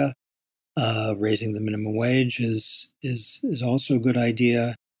idea, raising the minimum wage is also a good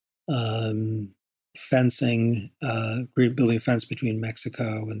idea. Fencing, building a fence between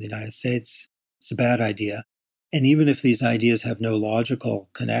Mexico and the United States is a bad idea. And even if these ideas have no logical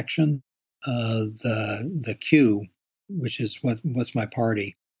connection, the cue, which is what's my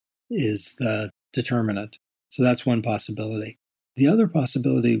party, is the determinant. So that's one possibility. The other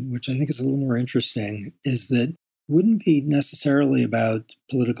possibility, which I think is a little more interesting, is that wouldn't be necessarily about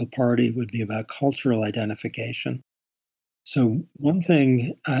political party, it would be about cultural identification. So one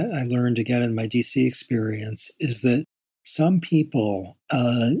thing I learned again in my DC experience is that some people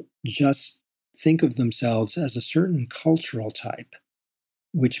just think of themselves as a certain cultural type,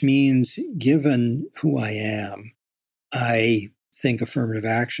 which means given who I am, I think affirmative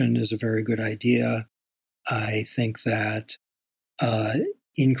action is a very good idea. I think that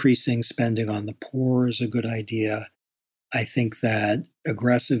increasing spending on the poor is a good idea. I think that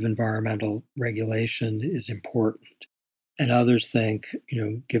aggressive environmental regulation is important. And others think,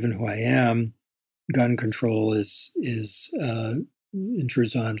 given who I am, gun control intrudes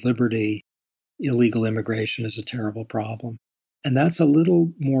on liberty. Illegal immigration is a terrible problem. And that's a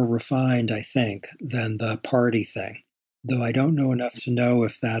little more refined, I think, than the party thing, though I don't know enough to know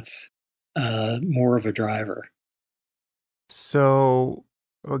if that's more of a driver. So,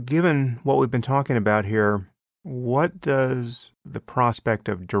 given what we've been talking about here, what does the prospect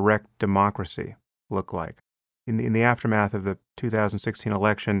of direct democracy look like? In the aftermath of the 2016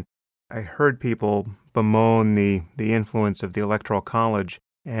 election, I heard people bemoan the influence of the Electoral College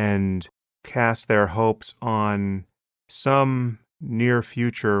and cast their hopes on some near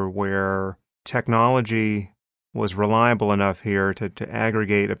future where technology was reliable enough here to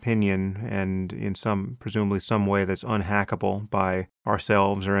aggregate opinion and in presumably some way that's unhackable by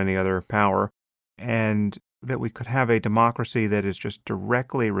ourselves or any other power, and that we could have a democracy that is just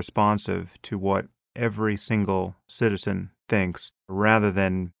directly responsive to what every single citizen thinks, rather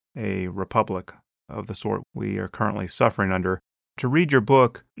than a republic of the sort we are currently suffering under. To read your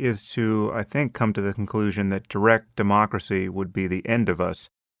book is to, I think, come to the conclusion that direct democracy would be the end of us.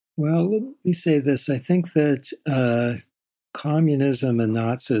 Well, let me say this. I think that communism and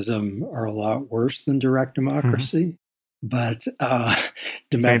Nazism are a lot worse than direct democracy, but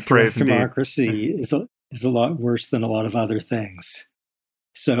direct democracy is a lot worse than a lot of other things.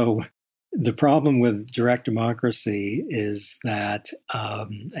 So the problem with direct democracy is that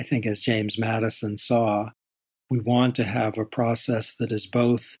I think, as James Madison saw, we want to have a process that is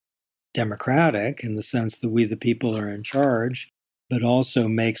both democratic in the sense that we, the people, are in charge, but also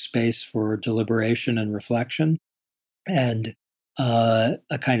make space for deliberation and reflection, and a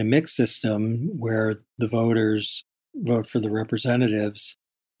kind of mixed system where the voters vote for the representatives,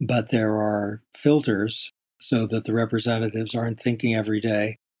 but there are filters so that the representatives aren't thinking every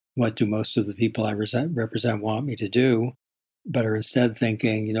day, what do most of the people I represent want me to do, but are instead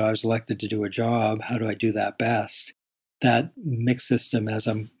thinking, I was elected to do a job, how do I do that best? That mixed system, as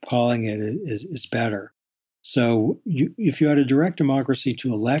I'm calling it, is better. So if you had a direct democracy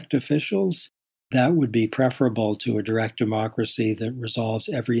to elect officials, that would be preferable to a direct democracy that resolves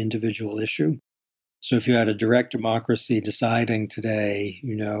every individual issue. So if you had a direct democracy deciding today,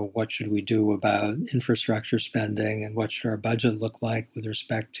 what should we do about infrastructure spending and what should our budget look like with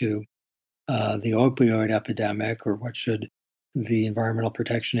respect to the opioid epidemic, or what should the Environmental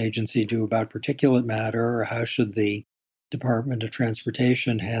Protection Agency do about particulate matter, or how should the Department of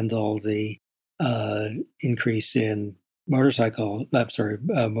Transportation handle the increase in motor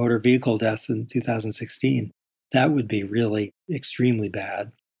vehicle deaths in 2016, that would be really extremely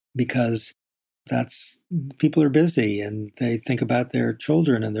bad, because people are busy and they think about their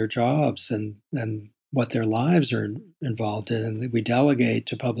children and their jobs and what their lives are involved in. And we delegate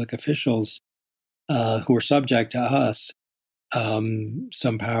to public officials who are subject to us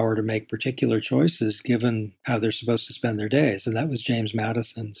some power to make particular choices given how they're supposed to spend their days. And that was James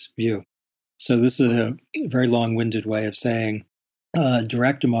Madison's view. So this is a very long-winded way of saying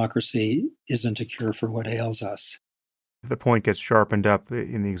direct democracy isn't a cure for what ails us. The point gets sharpened up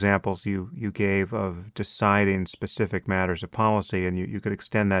in the examples you gave of deciding specific matters of policy, and you could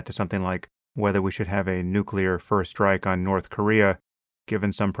extend that to something like whether we should have a nuclear first strike on North Korea,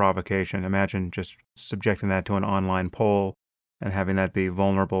 given some provocation. Imagine just subjecting that to an online poll and having that be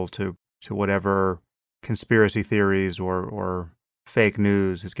vulnerable to whatever conspiracy theories or fake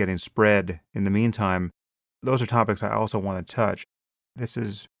news is getting spread in the meantime. Those are topics I also want to touch. This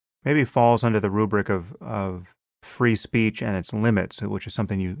is maybe falls under the rubric of free speech and its limits, which is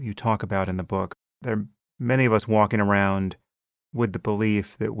something you talk about in the book. There are many of us walking around with the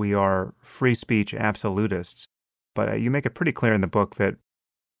belief that we are free speech absolutists, but you make it pretty clear in the book that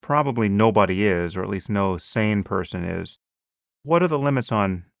probably nobody is, or at least no sane person is. What are the limits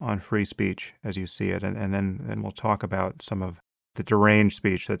on free speech as you see it? And then we'll talk about some of the deranged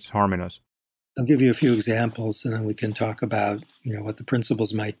speech that's harming us. I'll give you a few examples, and then we can talk about what the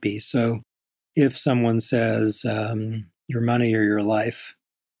principles might be. So if someone says your money or your life,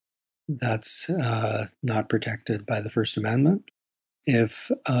 that's not protected by the First Amendment. If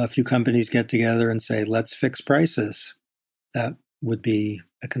a few companies get together and say, let's fix prices, that would be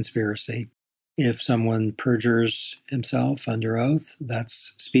a conspiracy. If someone perjures himself under oath,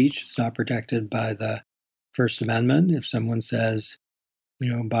 that's speech. It's not protected by the First Amendment. If someone says,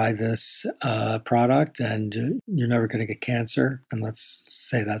 buy this product and you're never going to get cancer, and let's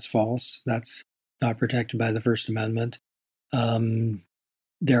say that's false, that's not protected by the First Amendment.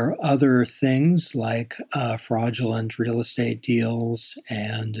 There are other things like fraudulent real estate deals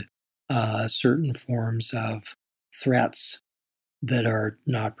and certain forms of threats that are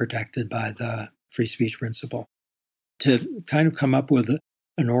not protected by the free speech principle. To kind of come up with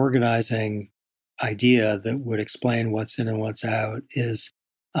an organizing idea that would explain what's in and what's out is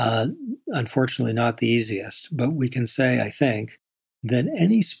unfortunately not the easiest. But we can say, I think, that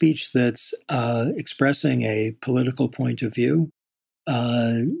any speech that's expressing a political point of view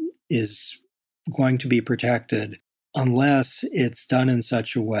is going to be protected unless it's done in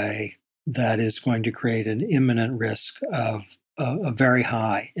such a way that is going to create an imminent risk of a very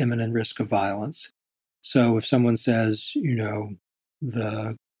high imminent risk of violence. So if someone says,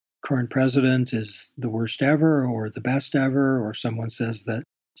 the current president is the worst ever or the best ever, or someone says that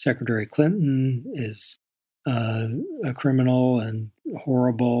Secretary Clinton is a criminal and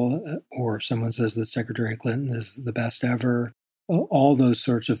horrible, or someone says that Secretary Clinton is the best ever, all those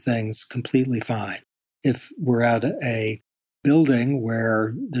sorts of things, completely fine. If we're at a building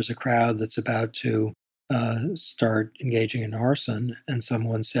where there's a crowd that's about to start engaging in arson and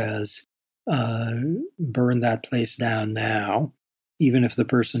someone says, burn that place down now, even if the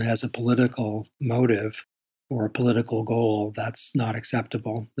person has a political motive or a political goal, that's not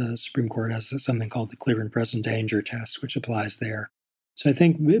acceptable. The Supreme Court has something called the clear and present danger test, which applies there. So I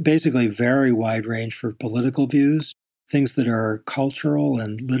think basically very wide range for political views, things that are cultural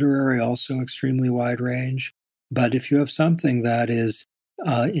and literary also extremely wide range. But if you have something that is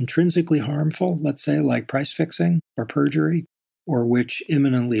intrinsically harmful, let's say like price fixing or perjury, or which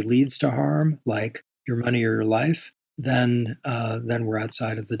imminently leads to harm, like your money or your life, then we're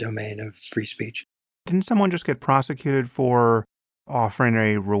outside of the domain of free speech. Didn't someone just get prosecuted for offering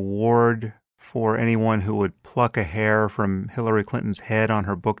a reward for anyone who would pluck a hair from Hillary Clinton's head on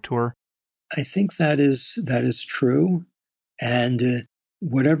her book tour? I think that is true. And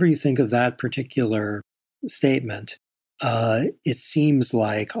whatever you think of that particular statement, it seems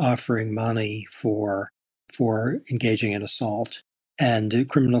like offering money for engaging in assault. And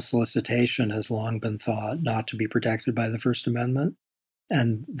criminal solicitation has long been thought not to be protected by the First Amendment.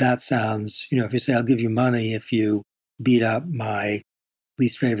 And that sounds, if you say, I'll give you money if you beat up my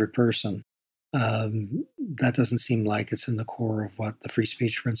least favorite person, that doesn't seem like it's in the core of what the free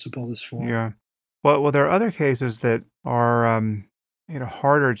speech principle is for. Yeah. Well, there are other cases that are,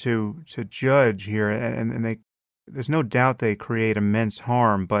 harder to judge here, and there's no doubt they create immense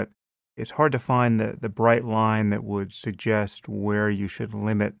harm, but it's hard to find the bright line that would suggest where you should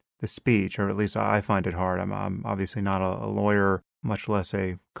limit the speech, or at least I find it hard. I'm obviously not a lawyer, much less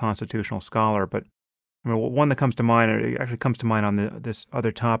a constitutional scholar, but one that comes to mind, or it actually comes to mind on this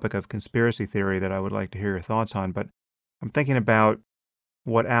other topic of conspiracy theory that I would like to hear your thoughts on, but I'm thinking about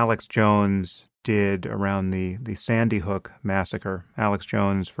what Alex Jones did around the Sandy Hook massacre. Alex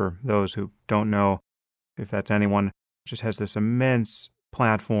Jones, for those who don't know, if that's anyone, just has this immense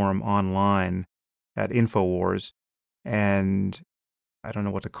platform online at InfoWars, and I don't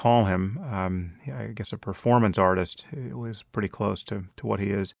know what to call him. I guess a performance artist. It was pretty close to what he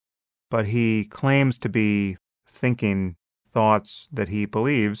is. But he claims to be thinking thoughts that he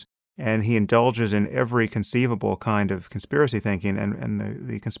believes, and he indulges in every conceivable kind of conspiracy thinking. And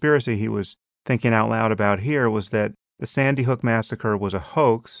the conspiracy he was thinking out loud about here was that the Sandy Hook massacre was a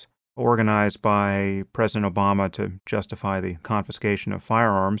hoax organized by President Obama to justify the confiscation of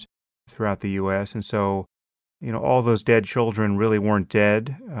firearms throughout the U.S. And so, all those dead children really weren't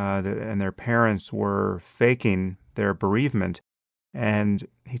dead, and their parents were faking their bereavement. And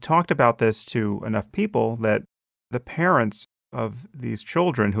he talked about this to enough people that the parents of these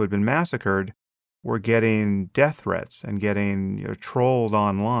children who had been massacred were getting death threats and getting trolled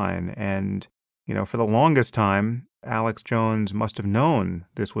online. And, for the longest time, Alex Jones must have known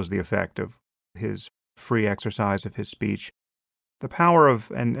this was the effect of his free exercise of his speech. The power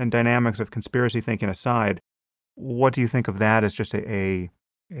of and dynamics of conspiracy thinking aside, what do you think of that as just a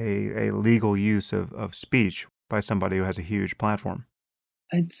legal use of speech by somebody who has a huge platform?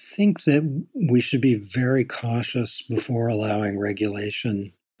 I think that we should be very cautious before allowing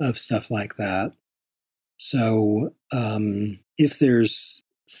regulation of stuff like that. So if there's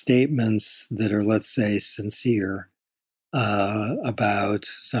statements that are, let's say, sincere about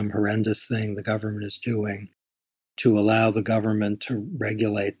some horrendous thing the government is doing, to allow the government to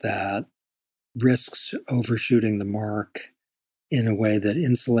regulate that risks overshooting the mark in a way that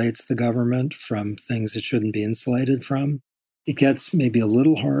insulates the government from things it shouldn't be insulated from. It gets maybe a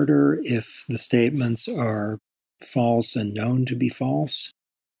little harder if the statements are false and known to be false.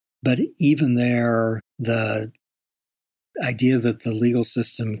 But even there, the idea that the legal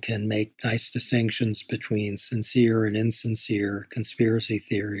system can make nice distinctions between sincere and insincere conspiracy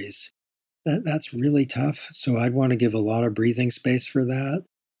theories, that's really tough. So I'd want to give a lot of breathing space for that.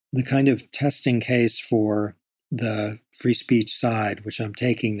 The kind of testing case for the free speech side, which I'm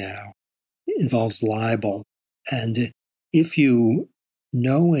taking now, involves libel. And if you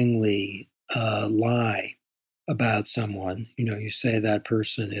knowingly lie about someone, you say that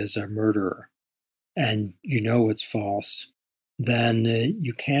person is a murderer, and it's false, then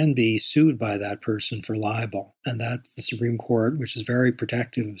you can be sued by that person for libel. And that's the Supreme Court, which is very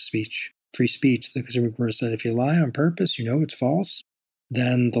protective of free speech. The Supreme Court has said if you lie on purpose, it's false,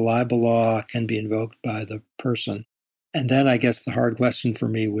 then the libel law can be invoked by the person. And then I guess the hard question for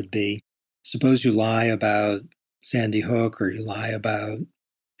me would be, suppose you lie about Sandy Hook or you lie about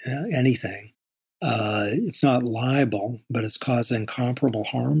anything. It's not libel, but it's causing comparable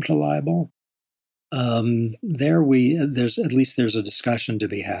harm to libel. There's a discussion to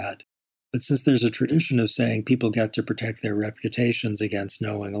be had. But since there's a tradition of saying people get to protect their reputations against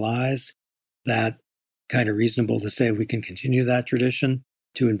knowing lies, that kind of reasonable to say we can continue that tradition.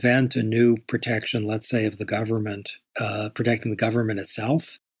 To invent a new protection, let's say, of the government, protecting the government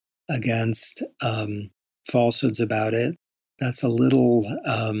itself against falsehoods about it, that's a little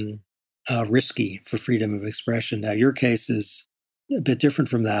risky for freedom of expression. Now, your case is a bit different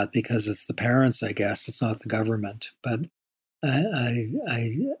from that because it's the parents, I guess. It's not the government. But I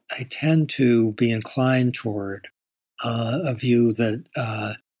tend to be inclined toward a view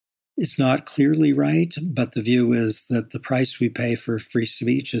that it's not clearly right, but the view is that the price we pay for free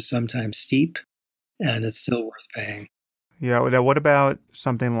speech is sometimes steep, and it's still worth paying. Yeah, what about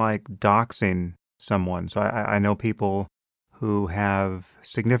something like doxing someone? So I know people who have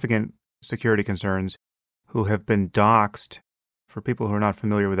significant security concerns who have been doxed. For people who are not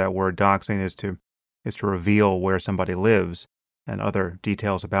familiar with that word, doxing is to reveal where somebody lives and other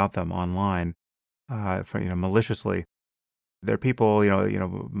details about them online, maliciously. There are people,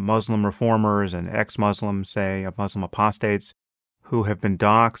 Muslim reformers and ex-Muslims, say, Muslim apostates, who have been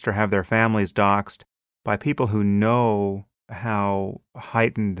doxed or have their families doxed by people who know how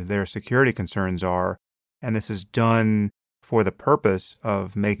heightened their security concerns are, and this is done for the purpose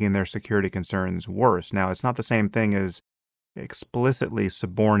of making their security concerns worse. Now, it's not the same thing as explicitly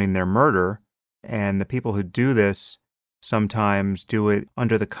suborning their murder, and the people who do this sometimes do it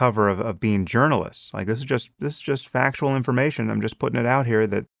under the cover of being journalists. Like, this is just factual information. I'm just putting it out here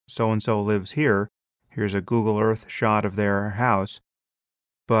that so-and-so lives here. Here's a Google Earth shot of their house.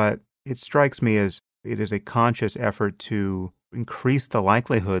 But it strikes me as it is a conscious effort to increase the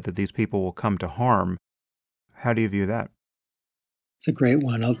likelihood that these people will come to harm. How do you view that? It's a great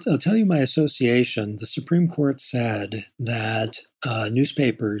one. I'll tell you my association. The Supreme Court said that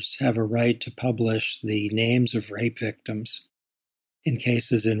newspapers have a right to publish the names of rape victims in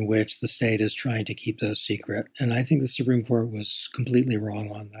cases in which the state is trying to keep those secret. And I think the Supreme Court was completely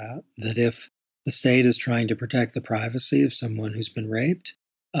wrong on that, that if the state is trying to protect the privacy of someone who's been raped,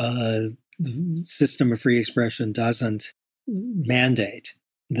 the system of free expression doesn't mandate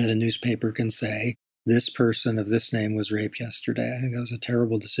that a newspaper can say, this person of this name was raped yesterday. I think that was a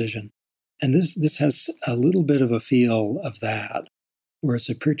terrible decision. And this has a little bit of a feel of that, where it's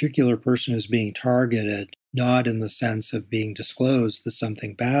a particular person who's being targeted, not in the sense of being disclosed that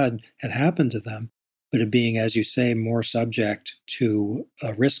something bad had happened to them, but of being, as you say, more subject to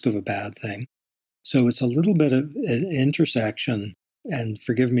a risk of a bad thing. So it's a little bit of an intersection, and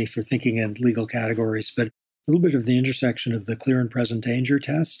forgive me for thinking in legal categories, but a little bit of the intersection of the clear and present danger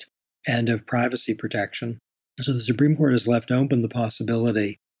test and of privacy protection. So the Supreme Court has left open the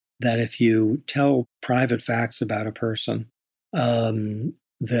possibility that if you tell private facts about a person,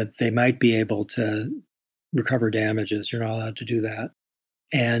 that they might be able to recover damages. You're not allowed to do that.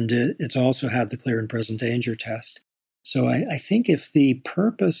 And it's also had the clear and present danger test. So I think if the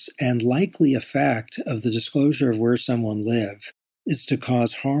purpose and likely effect of the disclosure of where someone lives is to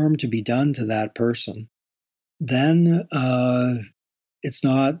cause harm to be done to that person, then it's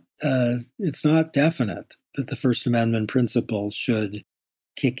not definite that the First Amendment principle should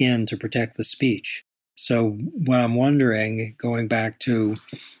kick in to protect the speech. So what I'm wondering, going back to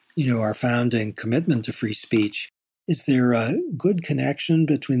our founding commitment to free speech, is there a good connection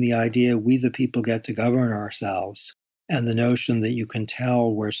between the idea we the people get to govern ourselves and the notion that you can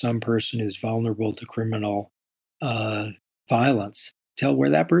tell where some person who's vulnerable to criminal violence, tell where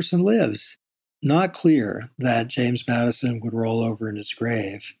that person lives? Not clear that James Madison would roll over in his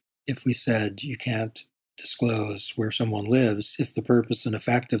grave if we said you can't disclose where someone lives, if the purpose and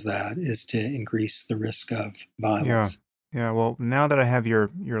effect of that is to increase the risk of violence. Yeah. Well, now that I have your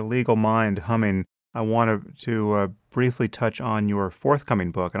legal mind humming, I want to briefly touch on your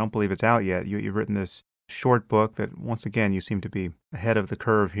forthcoming book. I don't believe it's out yet. You've written this short book that, once again, you seem to be ahead of the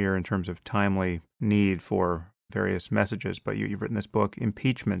curve here in terms of timely need for various messages. But you've written this book,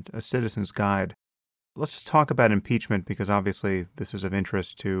 Impeachment, A Citizen's Guide. Let's just talk about impeachment, because obviously this is of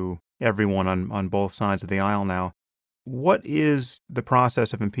interest to everyone on both sides of the aisle now. What is the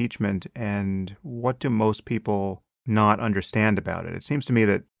process of impeachment, and what do most people not understand about it? It seems to me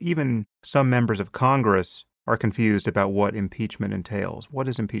that even some members of Congress are confused about what impeachment entails. What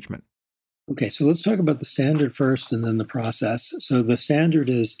is impeachment? Okay, so let's talk about the standard first and then the process. So the standard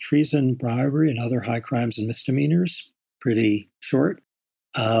is treason, bribery, and other high crimes and misdemeanors. Pretty short.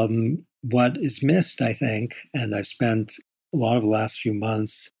 What is missed, I think, and I've spent a lot of the last few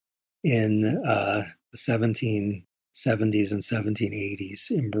months in the 1770s and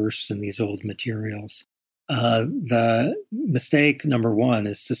 1780s, immersed in these old materials. The mistake, number one,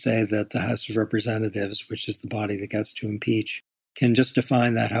 is to say that the House of Representatives, which is the body that gets to impeach, can just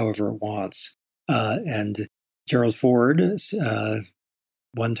define that however it wants. And Gerald Ford,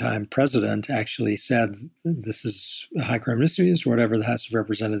 one-time president, actually said this is a high crime misdemeanors, or whatever the House of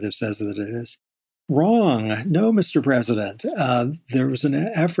Representatives says that it is. Wrong. No, Mr. President. There was an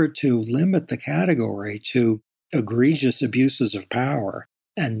effort to limit the category to egregious abuses of power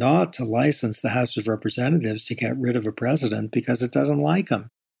and not to license the House of Representatives to get rid of a president because it doesn't like him.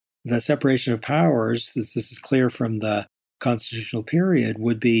 The separation of powers, this is clear from the constitutional period,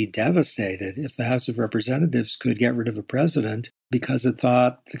 would be devastated if the House of Representatives could get rid of a president because it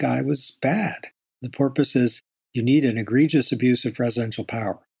thought the guy was bad. The purpose is you need an egregious abuse of presidential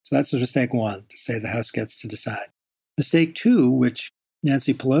power. So that's mistake one, to say the House gets to decide. Mistake two, which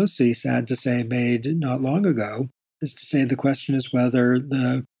Nancy Pelosi, sad to say, made not long ago, is to say the question is whether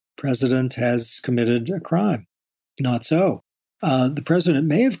the president has committed a crime. Not so. The president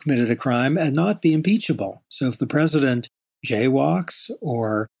may have committed a crime and not be impeachable. So if the president jaywalks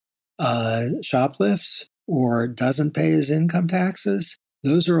or shoplifts or doesn't pay his income taxes,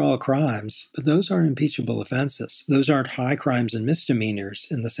 those are all crimes, but those aren't impeachable offenses. Those aren't high crimes and misdemeanors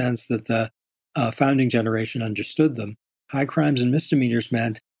in the sense that the founding generation understood them. High crimes and misdemeanors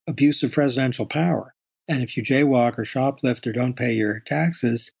meant abuse of presidential power. And if you jaywalk or shoplift or don't pay your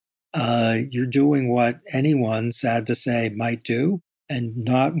taxes, you're doing what anyone, sad to say, might do, and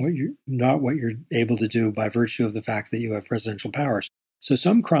not what you're able to do by virtue of the fact that you have presidential powers. So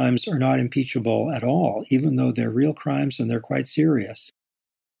some crimes are not impeachable at all, even though they're real crimes and they're quite serious.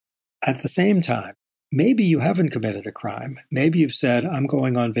 At the same time, maybe you haven't committed a crime. Maybe you've said, I'm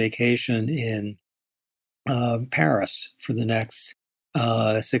going on vacation in Paris for the next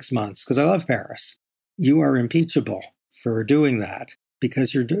 6 months because I love Paris. You are impeachable for doing that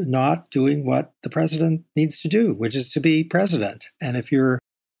because you're not doing what the president needs to do, which is to be president. And if you're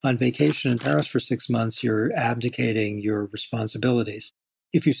on vacation in Paris for 6 months, you're abdicating your responsibilities.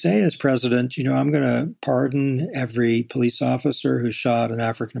 If you say as president, I'm going to pardon every police officer who shot an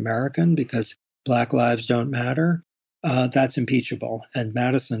African American because Black lives don't matter, that's impeachable. And James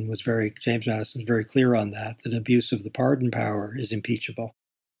Madison was very clear on that abuse of the pardon power is impeachable.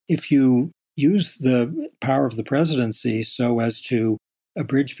 If you use the power of the presidency so as to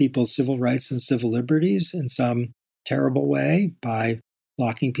abridge people's civil rights and civil liberties in some terrible way by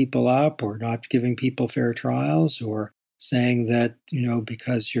locking people up or not giving people fair trials or saying that,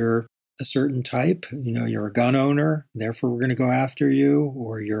 because you're a certain type, you're a gun owner, therefore we're going to go after you,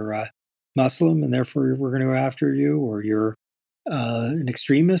 or you're a Muslim and therefore we're going to go after you, or you're an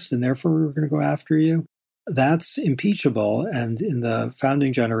extremist and therefore we're going to go after you. That's impeachable. And in the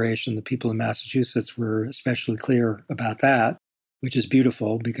founding generation, the people in Massachusetts were especially clear about that, which is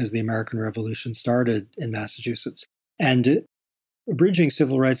beautiful because the American Revolution started in Massachusetts. And abridging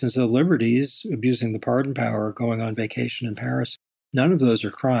civil rights and civil liberties, abusing the pardon power, going on vacation in Paris, none of those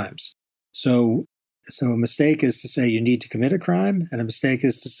are crimes. So a mistake is to say you need to commit a crime, and a mistake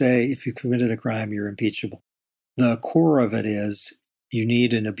is to say if you committed a crime, you're impeachable. The core of it is you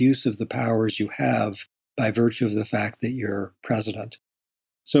need an abuse of the powers you have by virtue of the fact that you're president.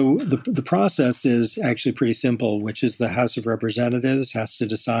 So the process is actually pretty simple, which is the House of Representatives has to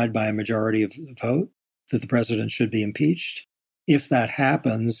decide by a majority of the vote that the president should be impeached. If that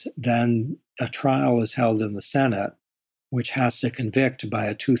happens, then a trial is held in the Senate, which has to convict by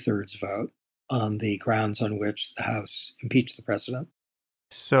a 2/3 vote on the grounds on which the House impeached the president.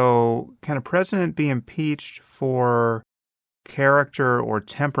 So can a president be impeached for character or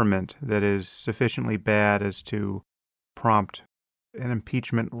temperament that is sufficiently bad as to prompt an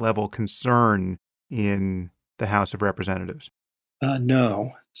impeachment level concern in the House of Representatives?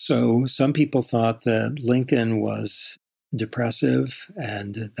 No. So some people thought that Lincoln was depressive,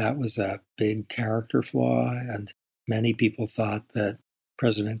 and that was a big character flaw. And many people thought that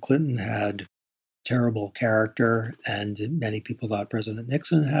President Clinton had terrible character, and many people thought President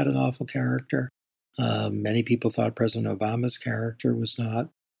Nixon had an awful character. Many people thought President Obama's character was not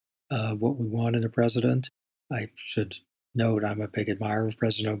what we want in a president. I should note I'm a big admirer of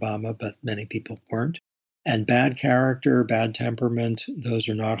President Obama, but many people weren't. And bad character, bad temperament, those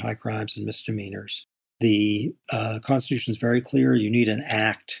are not high crimes and misdemeanors. The Constitution is very clear. You need an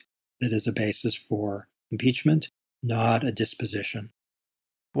act that is a basis for impeachment, not a disposition.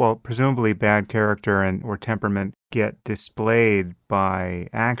 Well, presumably bad character or temperament get displayed by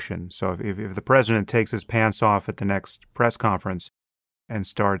action. So if the president takes his pants off at the next press conference and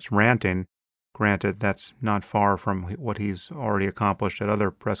starts ranting, granted, that's not far from what he's already accomplished at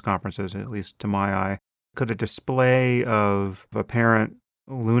other press conferences, at least to my eye, could a display of apparent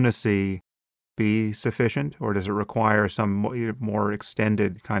lunacy be sufficient, or does it require some more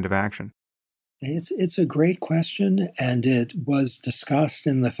extended kind of action? It's a great question, and it was discussed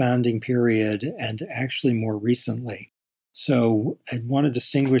in the founding period and actually more recently. So I'd want to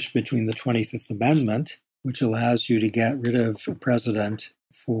distinguish between the 25th Amendment, which allows you to get rid of a president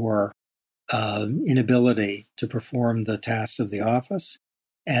for inability to perform the tasks of the office,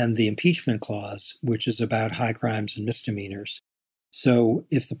 and the impeachment clause, which is about high crimes and misdemeanors. So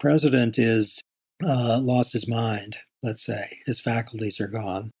if the president is lost his mind, let's say, his faculties are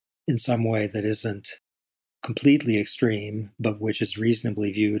gone in some way that isn't completely extreme, but which is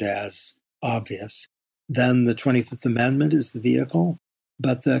reasonably viewed as obvious, then the 25th Amendment is the vehicle.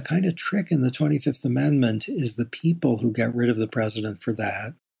 But the kind of trick in the 25th Amendment is the people who get rid of the president for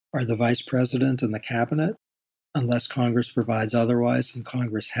that are the vice president and the cabinet, unless Congress provides otherwise, and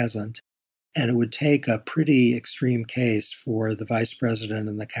Congress hasn't. And it would take a pretty extreme case for the vice president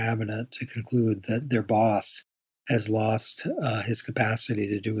and the cabinet to conclude that their boss has lost his capacity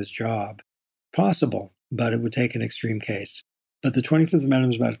to do his job. Possible, but it would take an extreme case. But the 25th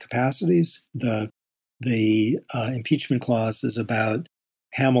Amendment is about capacities. The impeachment clause is about,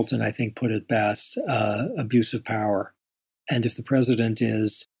 Hamilton, I think, put it best, abuse of power. And if the president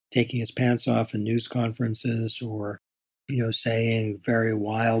is taking his pants off in news conferences or, saying very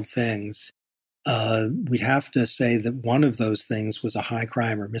wild things, we'd have to say that one of those things was a high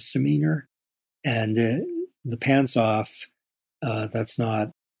crime or misdemeanor. And the pants off, that's not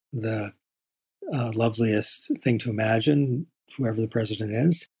the loveliest thing to imagine, whoever the president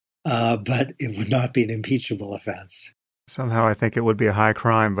is, but it would not be an impeachable offense. Somehow I think it would be a high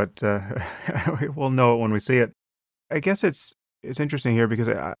crime, but we'll know it when we see it. I guess it's interesting here because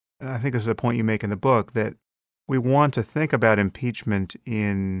I think this is a point you make in the book, that we want to think about impeachment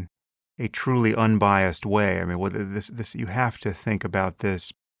in a truly unbiased way. I mean, this you have to think about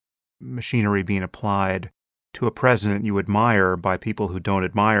this machinery being applied to a president you admire by people who don't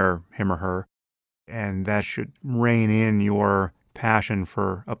admire him or her, and that should rein in your passion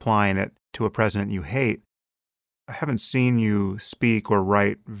for applying it to a president you hate. I haven't seen you speak or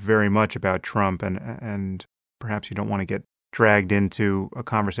write very much about Trump, and perhaps you don't want to get dragged into a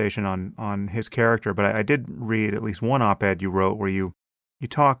conversation on his character, but I did read at least one op-ed you wrote where you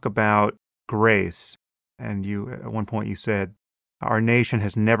talk about grace, and you at one point you said, "Our nation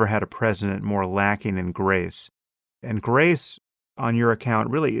has never had a president more lacking in grace." And grace, on your account,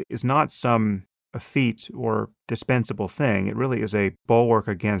 really is not some effete or dispensable thing. It really is a bulwark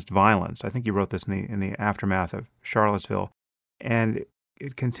against violence. I think you wrote this in the aftermath of Charlottesville. And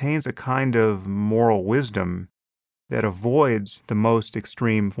it contains a kind of moral wisdom that avoids the most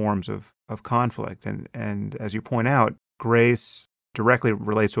extreme forms of conflict. And as you point out, grace directly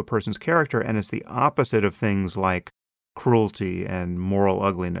relates to a person's character, and it's the opposite of things like cruelty and moral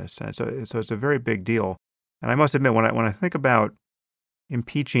ugliness. And so it's a very big deal. And I must admit, when I think about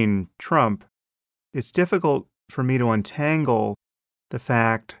impeaching Trump, it's difficult for me to untangle the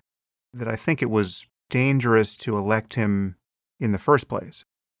fact that I think it was dangerous to elect him in the first place.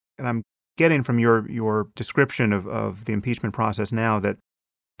 And I'm getting from your description of the impeachment process now that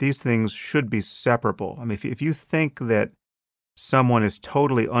these things should be separable. I mean, if you think that someone is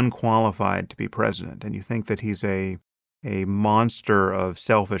totally unqualified to be president, and you think that he's a monster of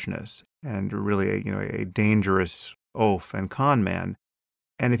selfishness and really a dangerous oaf and con man,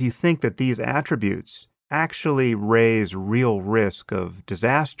 and if you think that these attributes actually raise real risk of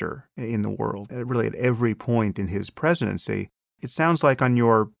disaster in the world, really at every point in his presidency, it sounds like on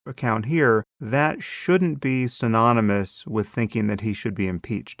your account here, that shouldn't be synonymous with thinking that he should be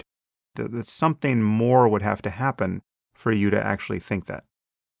impeached. That something more would have to happen for you to actually think that.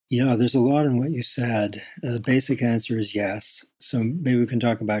 Yeah, there's a lot in what you said. The basic answer is yes. So maybe we can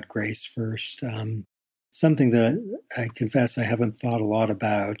talk about grace first. Something that I confess I haven't thought a lot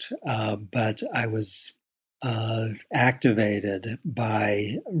about, but I was activated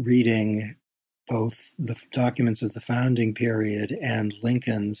by reading both the documents of the founding period and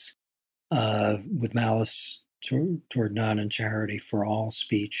Lincoln's with malice toward none and charity for all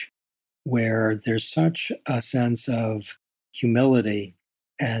speech, where there's such a sense of humility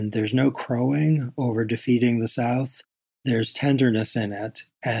and there's no crowing over defeating the South. There's tenderness in it.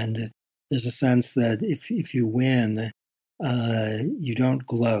 And there's a sense that if you win, you don't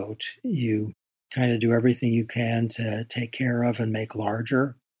gloat. You kind of do everything you can to take care of and make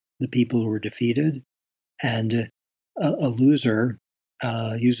larger the people who were defeated. And a loser,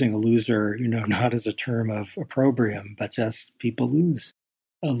 using a loser, not as a term of opprobrium, but just people lose.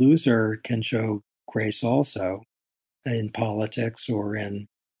 A loser can show grace also in politics or in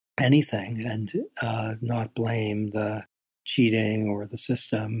anything and not blame the cheating or the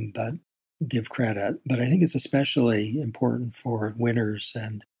system, but give credit. But I think it's especially important for winners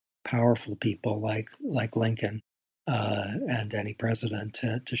and powerful people like Lincoln and any president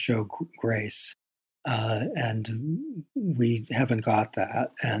to show grace. And we haven't got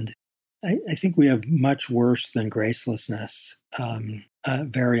that. And I think we have much worse than gracelessness,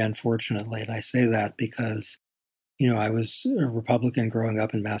 very unfortunately. And I say that because, I was a Republican growing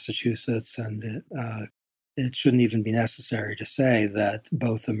up in Massachusetts, and it shouldn't even be necessary to say that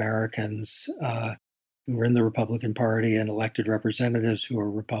both Americans who were in the Republican Party and elected representatives who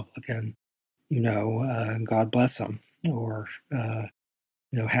are Republican, God bless them, or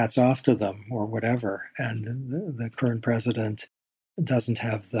hats off to them, or whatever. And the current president doesn't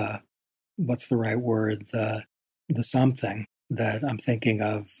have what's the right word, the something that I'm thinking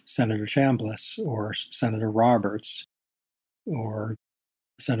of Senator Chambliss or Senator Roberts or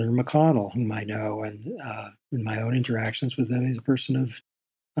Senator McConnell, whom I know, and in my own interactions with him, he's a person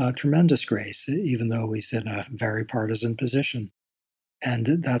of tremendous grace, even though he's in a very partisan position.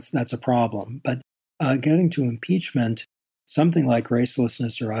 And that's a problem. But getting to impeachment, something like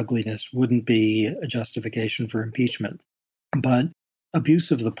gracelessness or ugliness wouldn't be a justification for impeachment. But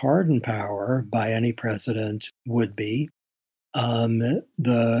abuse of the pardon power by any president would be.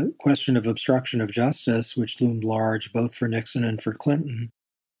 The question of obstruction of justice, which loomed large both for Nixon and for Clinton,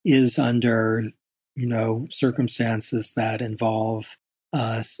 is under, circumstances that involve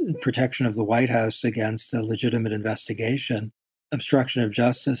protection of the White House against a legitimate investigation. Obstruction of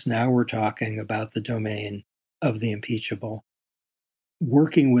justice, now we're talking about the domain of the impeachable.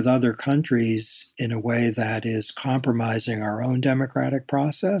 Working with other countries in a way that is compromising our own democratic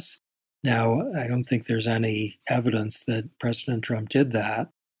process. Now, I don't think there's any evidence that President Trump did that,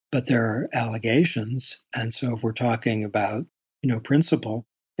 but there are allegations. And so if we're talking about, principle,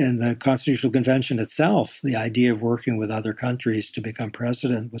 in the Constitutional Convention itself, the idea of working with other countries to become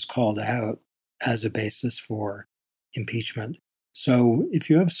president was called out as a basis for impeachment. So if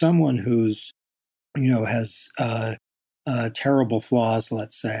you have someone who's, has terrible flaws,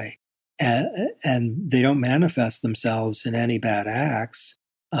 let's say, and they don't manifest themselves in any bad acts,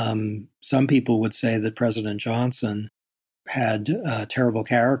 Some people would say that President Johnson had terrible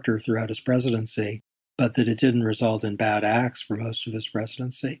character throughout his presidency, but that it didn't result in bad acts for most of his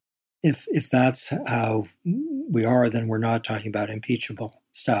presidency. If that's how we are, then we're not talking about impeachable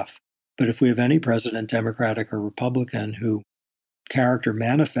stuff. But if we have any president, Democratic or Republican, who character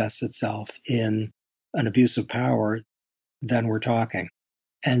manifests itself in an abuse of power, then we're talking.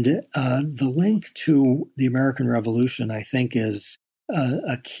 And the link to the American Revolution, I think, is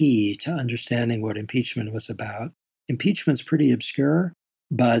a key to understanding what impeachment was about. Impeachment's pretty obscure,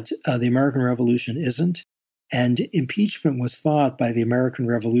 but the American Revolution isn't. And impeachment was thought by the American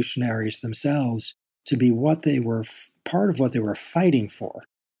revolutionaries themselves to be what they were, part of what they were fighting for,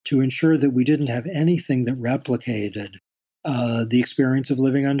 to ensure that we didn't have anything that replicated the experience of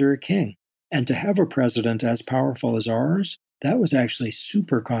living under a king. And to have a president as powerful as ours, that was actually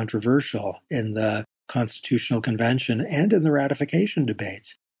super controversial in the Constitutional Convention and in the ratification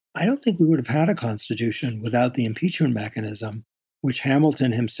debates. I don't think we would have had a constitution without the impeachment mechanism, which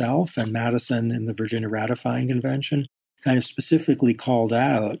Hamilton himself and Madison in the Virginia Ratifying Convention kind of specifically called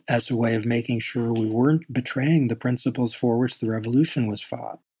out as a way of making sure we weren't betraying the principles for which the revolution was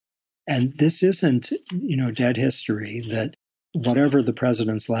fought. And this isn't, dead history, that whatever the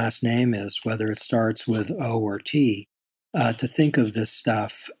president's last name is, whether it starts with O or T, to think of this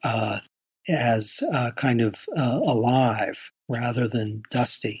stuff as kind of alive rather than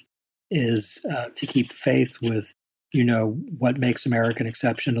dusty is to keep faith with, what makes American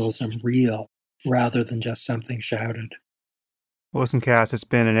exceptionalism real rather than just something shouted. Well, listen, Cass, it's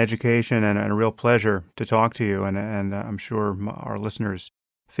been an education and a real pleasure to talk to you, and I'm sure our listeners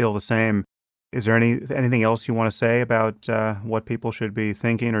feel the same. Is there anything else you want to say about what people should be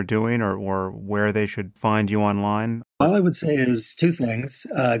thinking or doing or where they should find you online? All I would say is two things.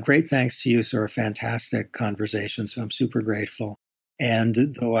 Great thanks to you for a fantastic conversation, so I'm super grateful. And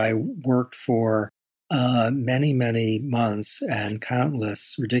though I worked for many, many months and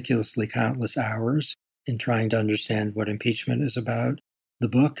ridiculously countless hours in trying to understand what impeachment is about, the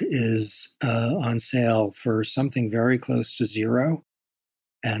book is on sale for something very close to $0.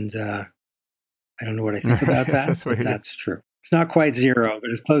 And I don't know what I think about that, but that's true. It's not quite $0, but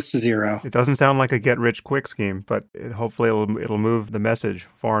it's close to $0. It doesn't sound like a get-rich-quick scheme, but hopefully it'll move the message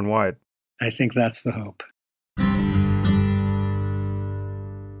far and wide. I think that's the hope.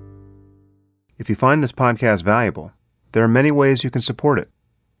 If you find this podcast valuable, there are many ways you can support it.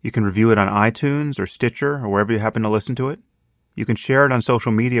 You can review it on iTunes or Stitcher or wherever you happen to listen to it. You can share it on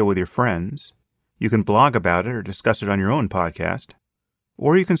social media with your friends. You can blog about it or discuss it on your own podcast.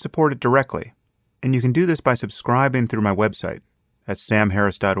 Or you can support it directly. And you can do this by subscribing through my website at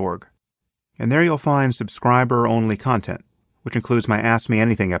samharris.org. And there you'll find subscriber-only content, which includes my Ask Me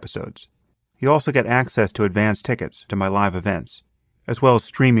Anything episodes. You also get access to advance tickets to my live events, as well as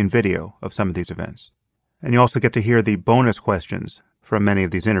streaming video of some of these events. And you also get to hear the bonus questions from many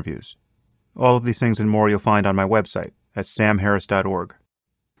of these interviews. All of these things and more you'll find on my website at samharris.org.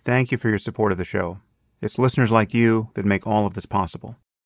 Thank you for your support of the show. It's listeners like you that make all of this possible.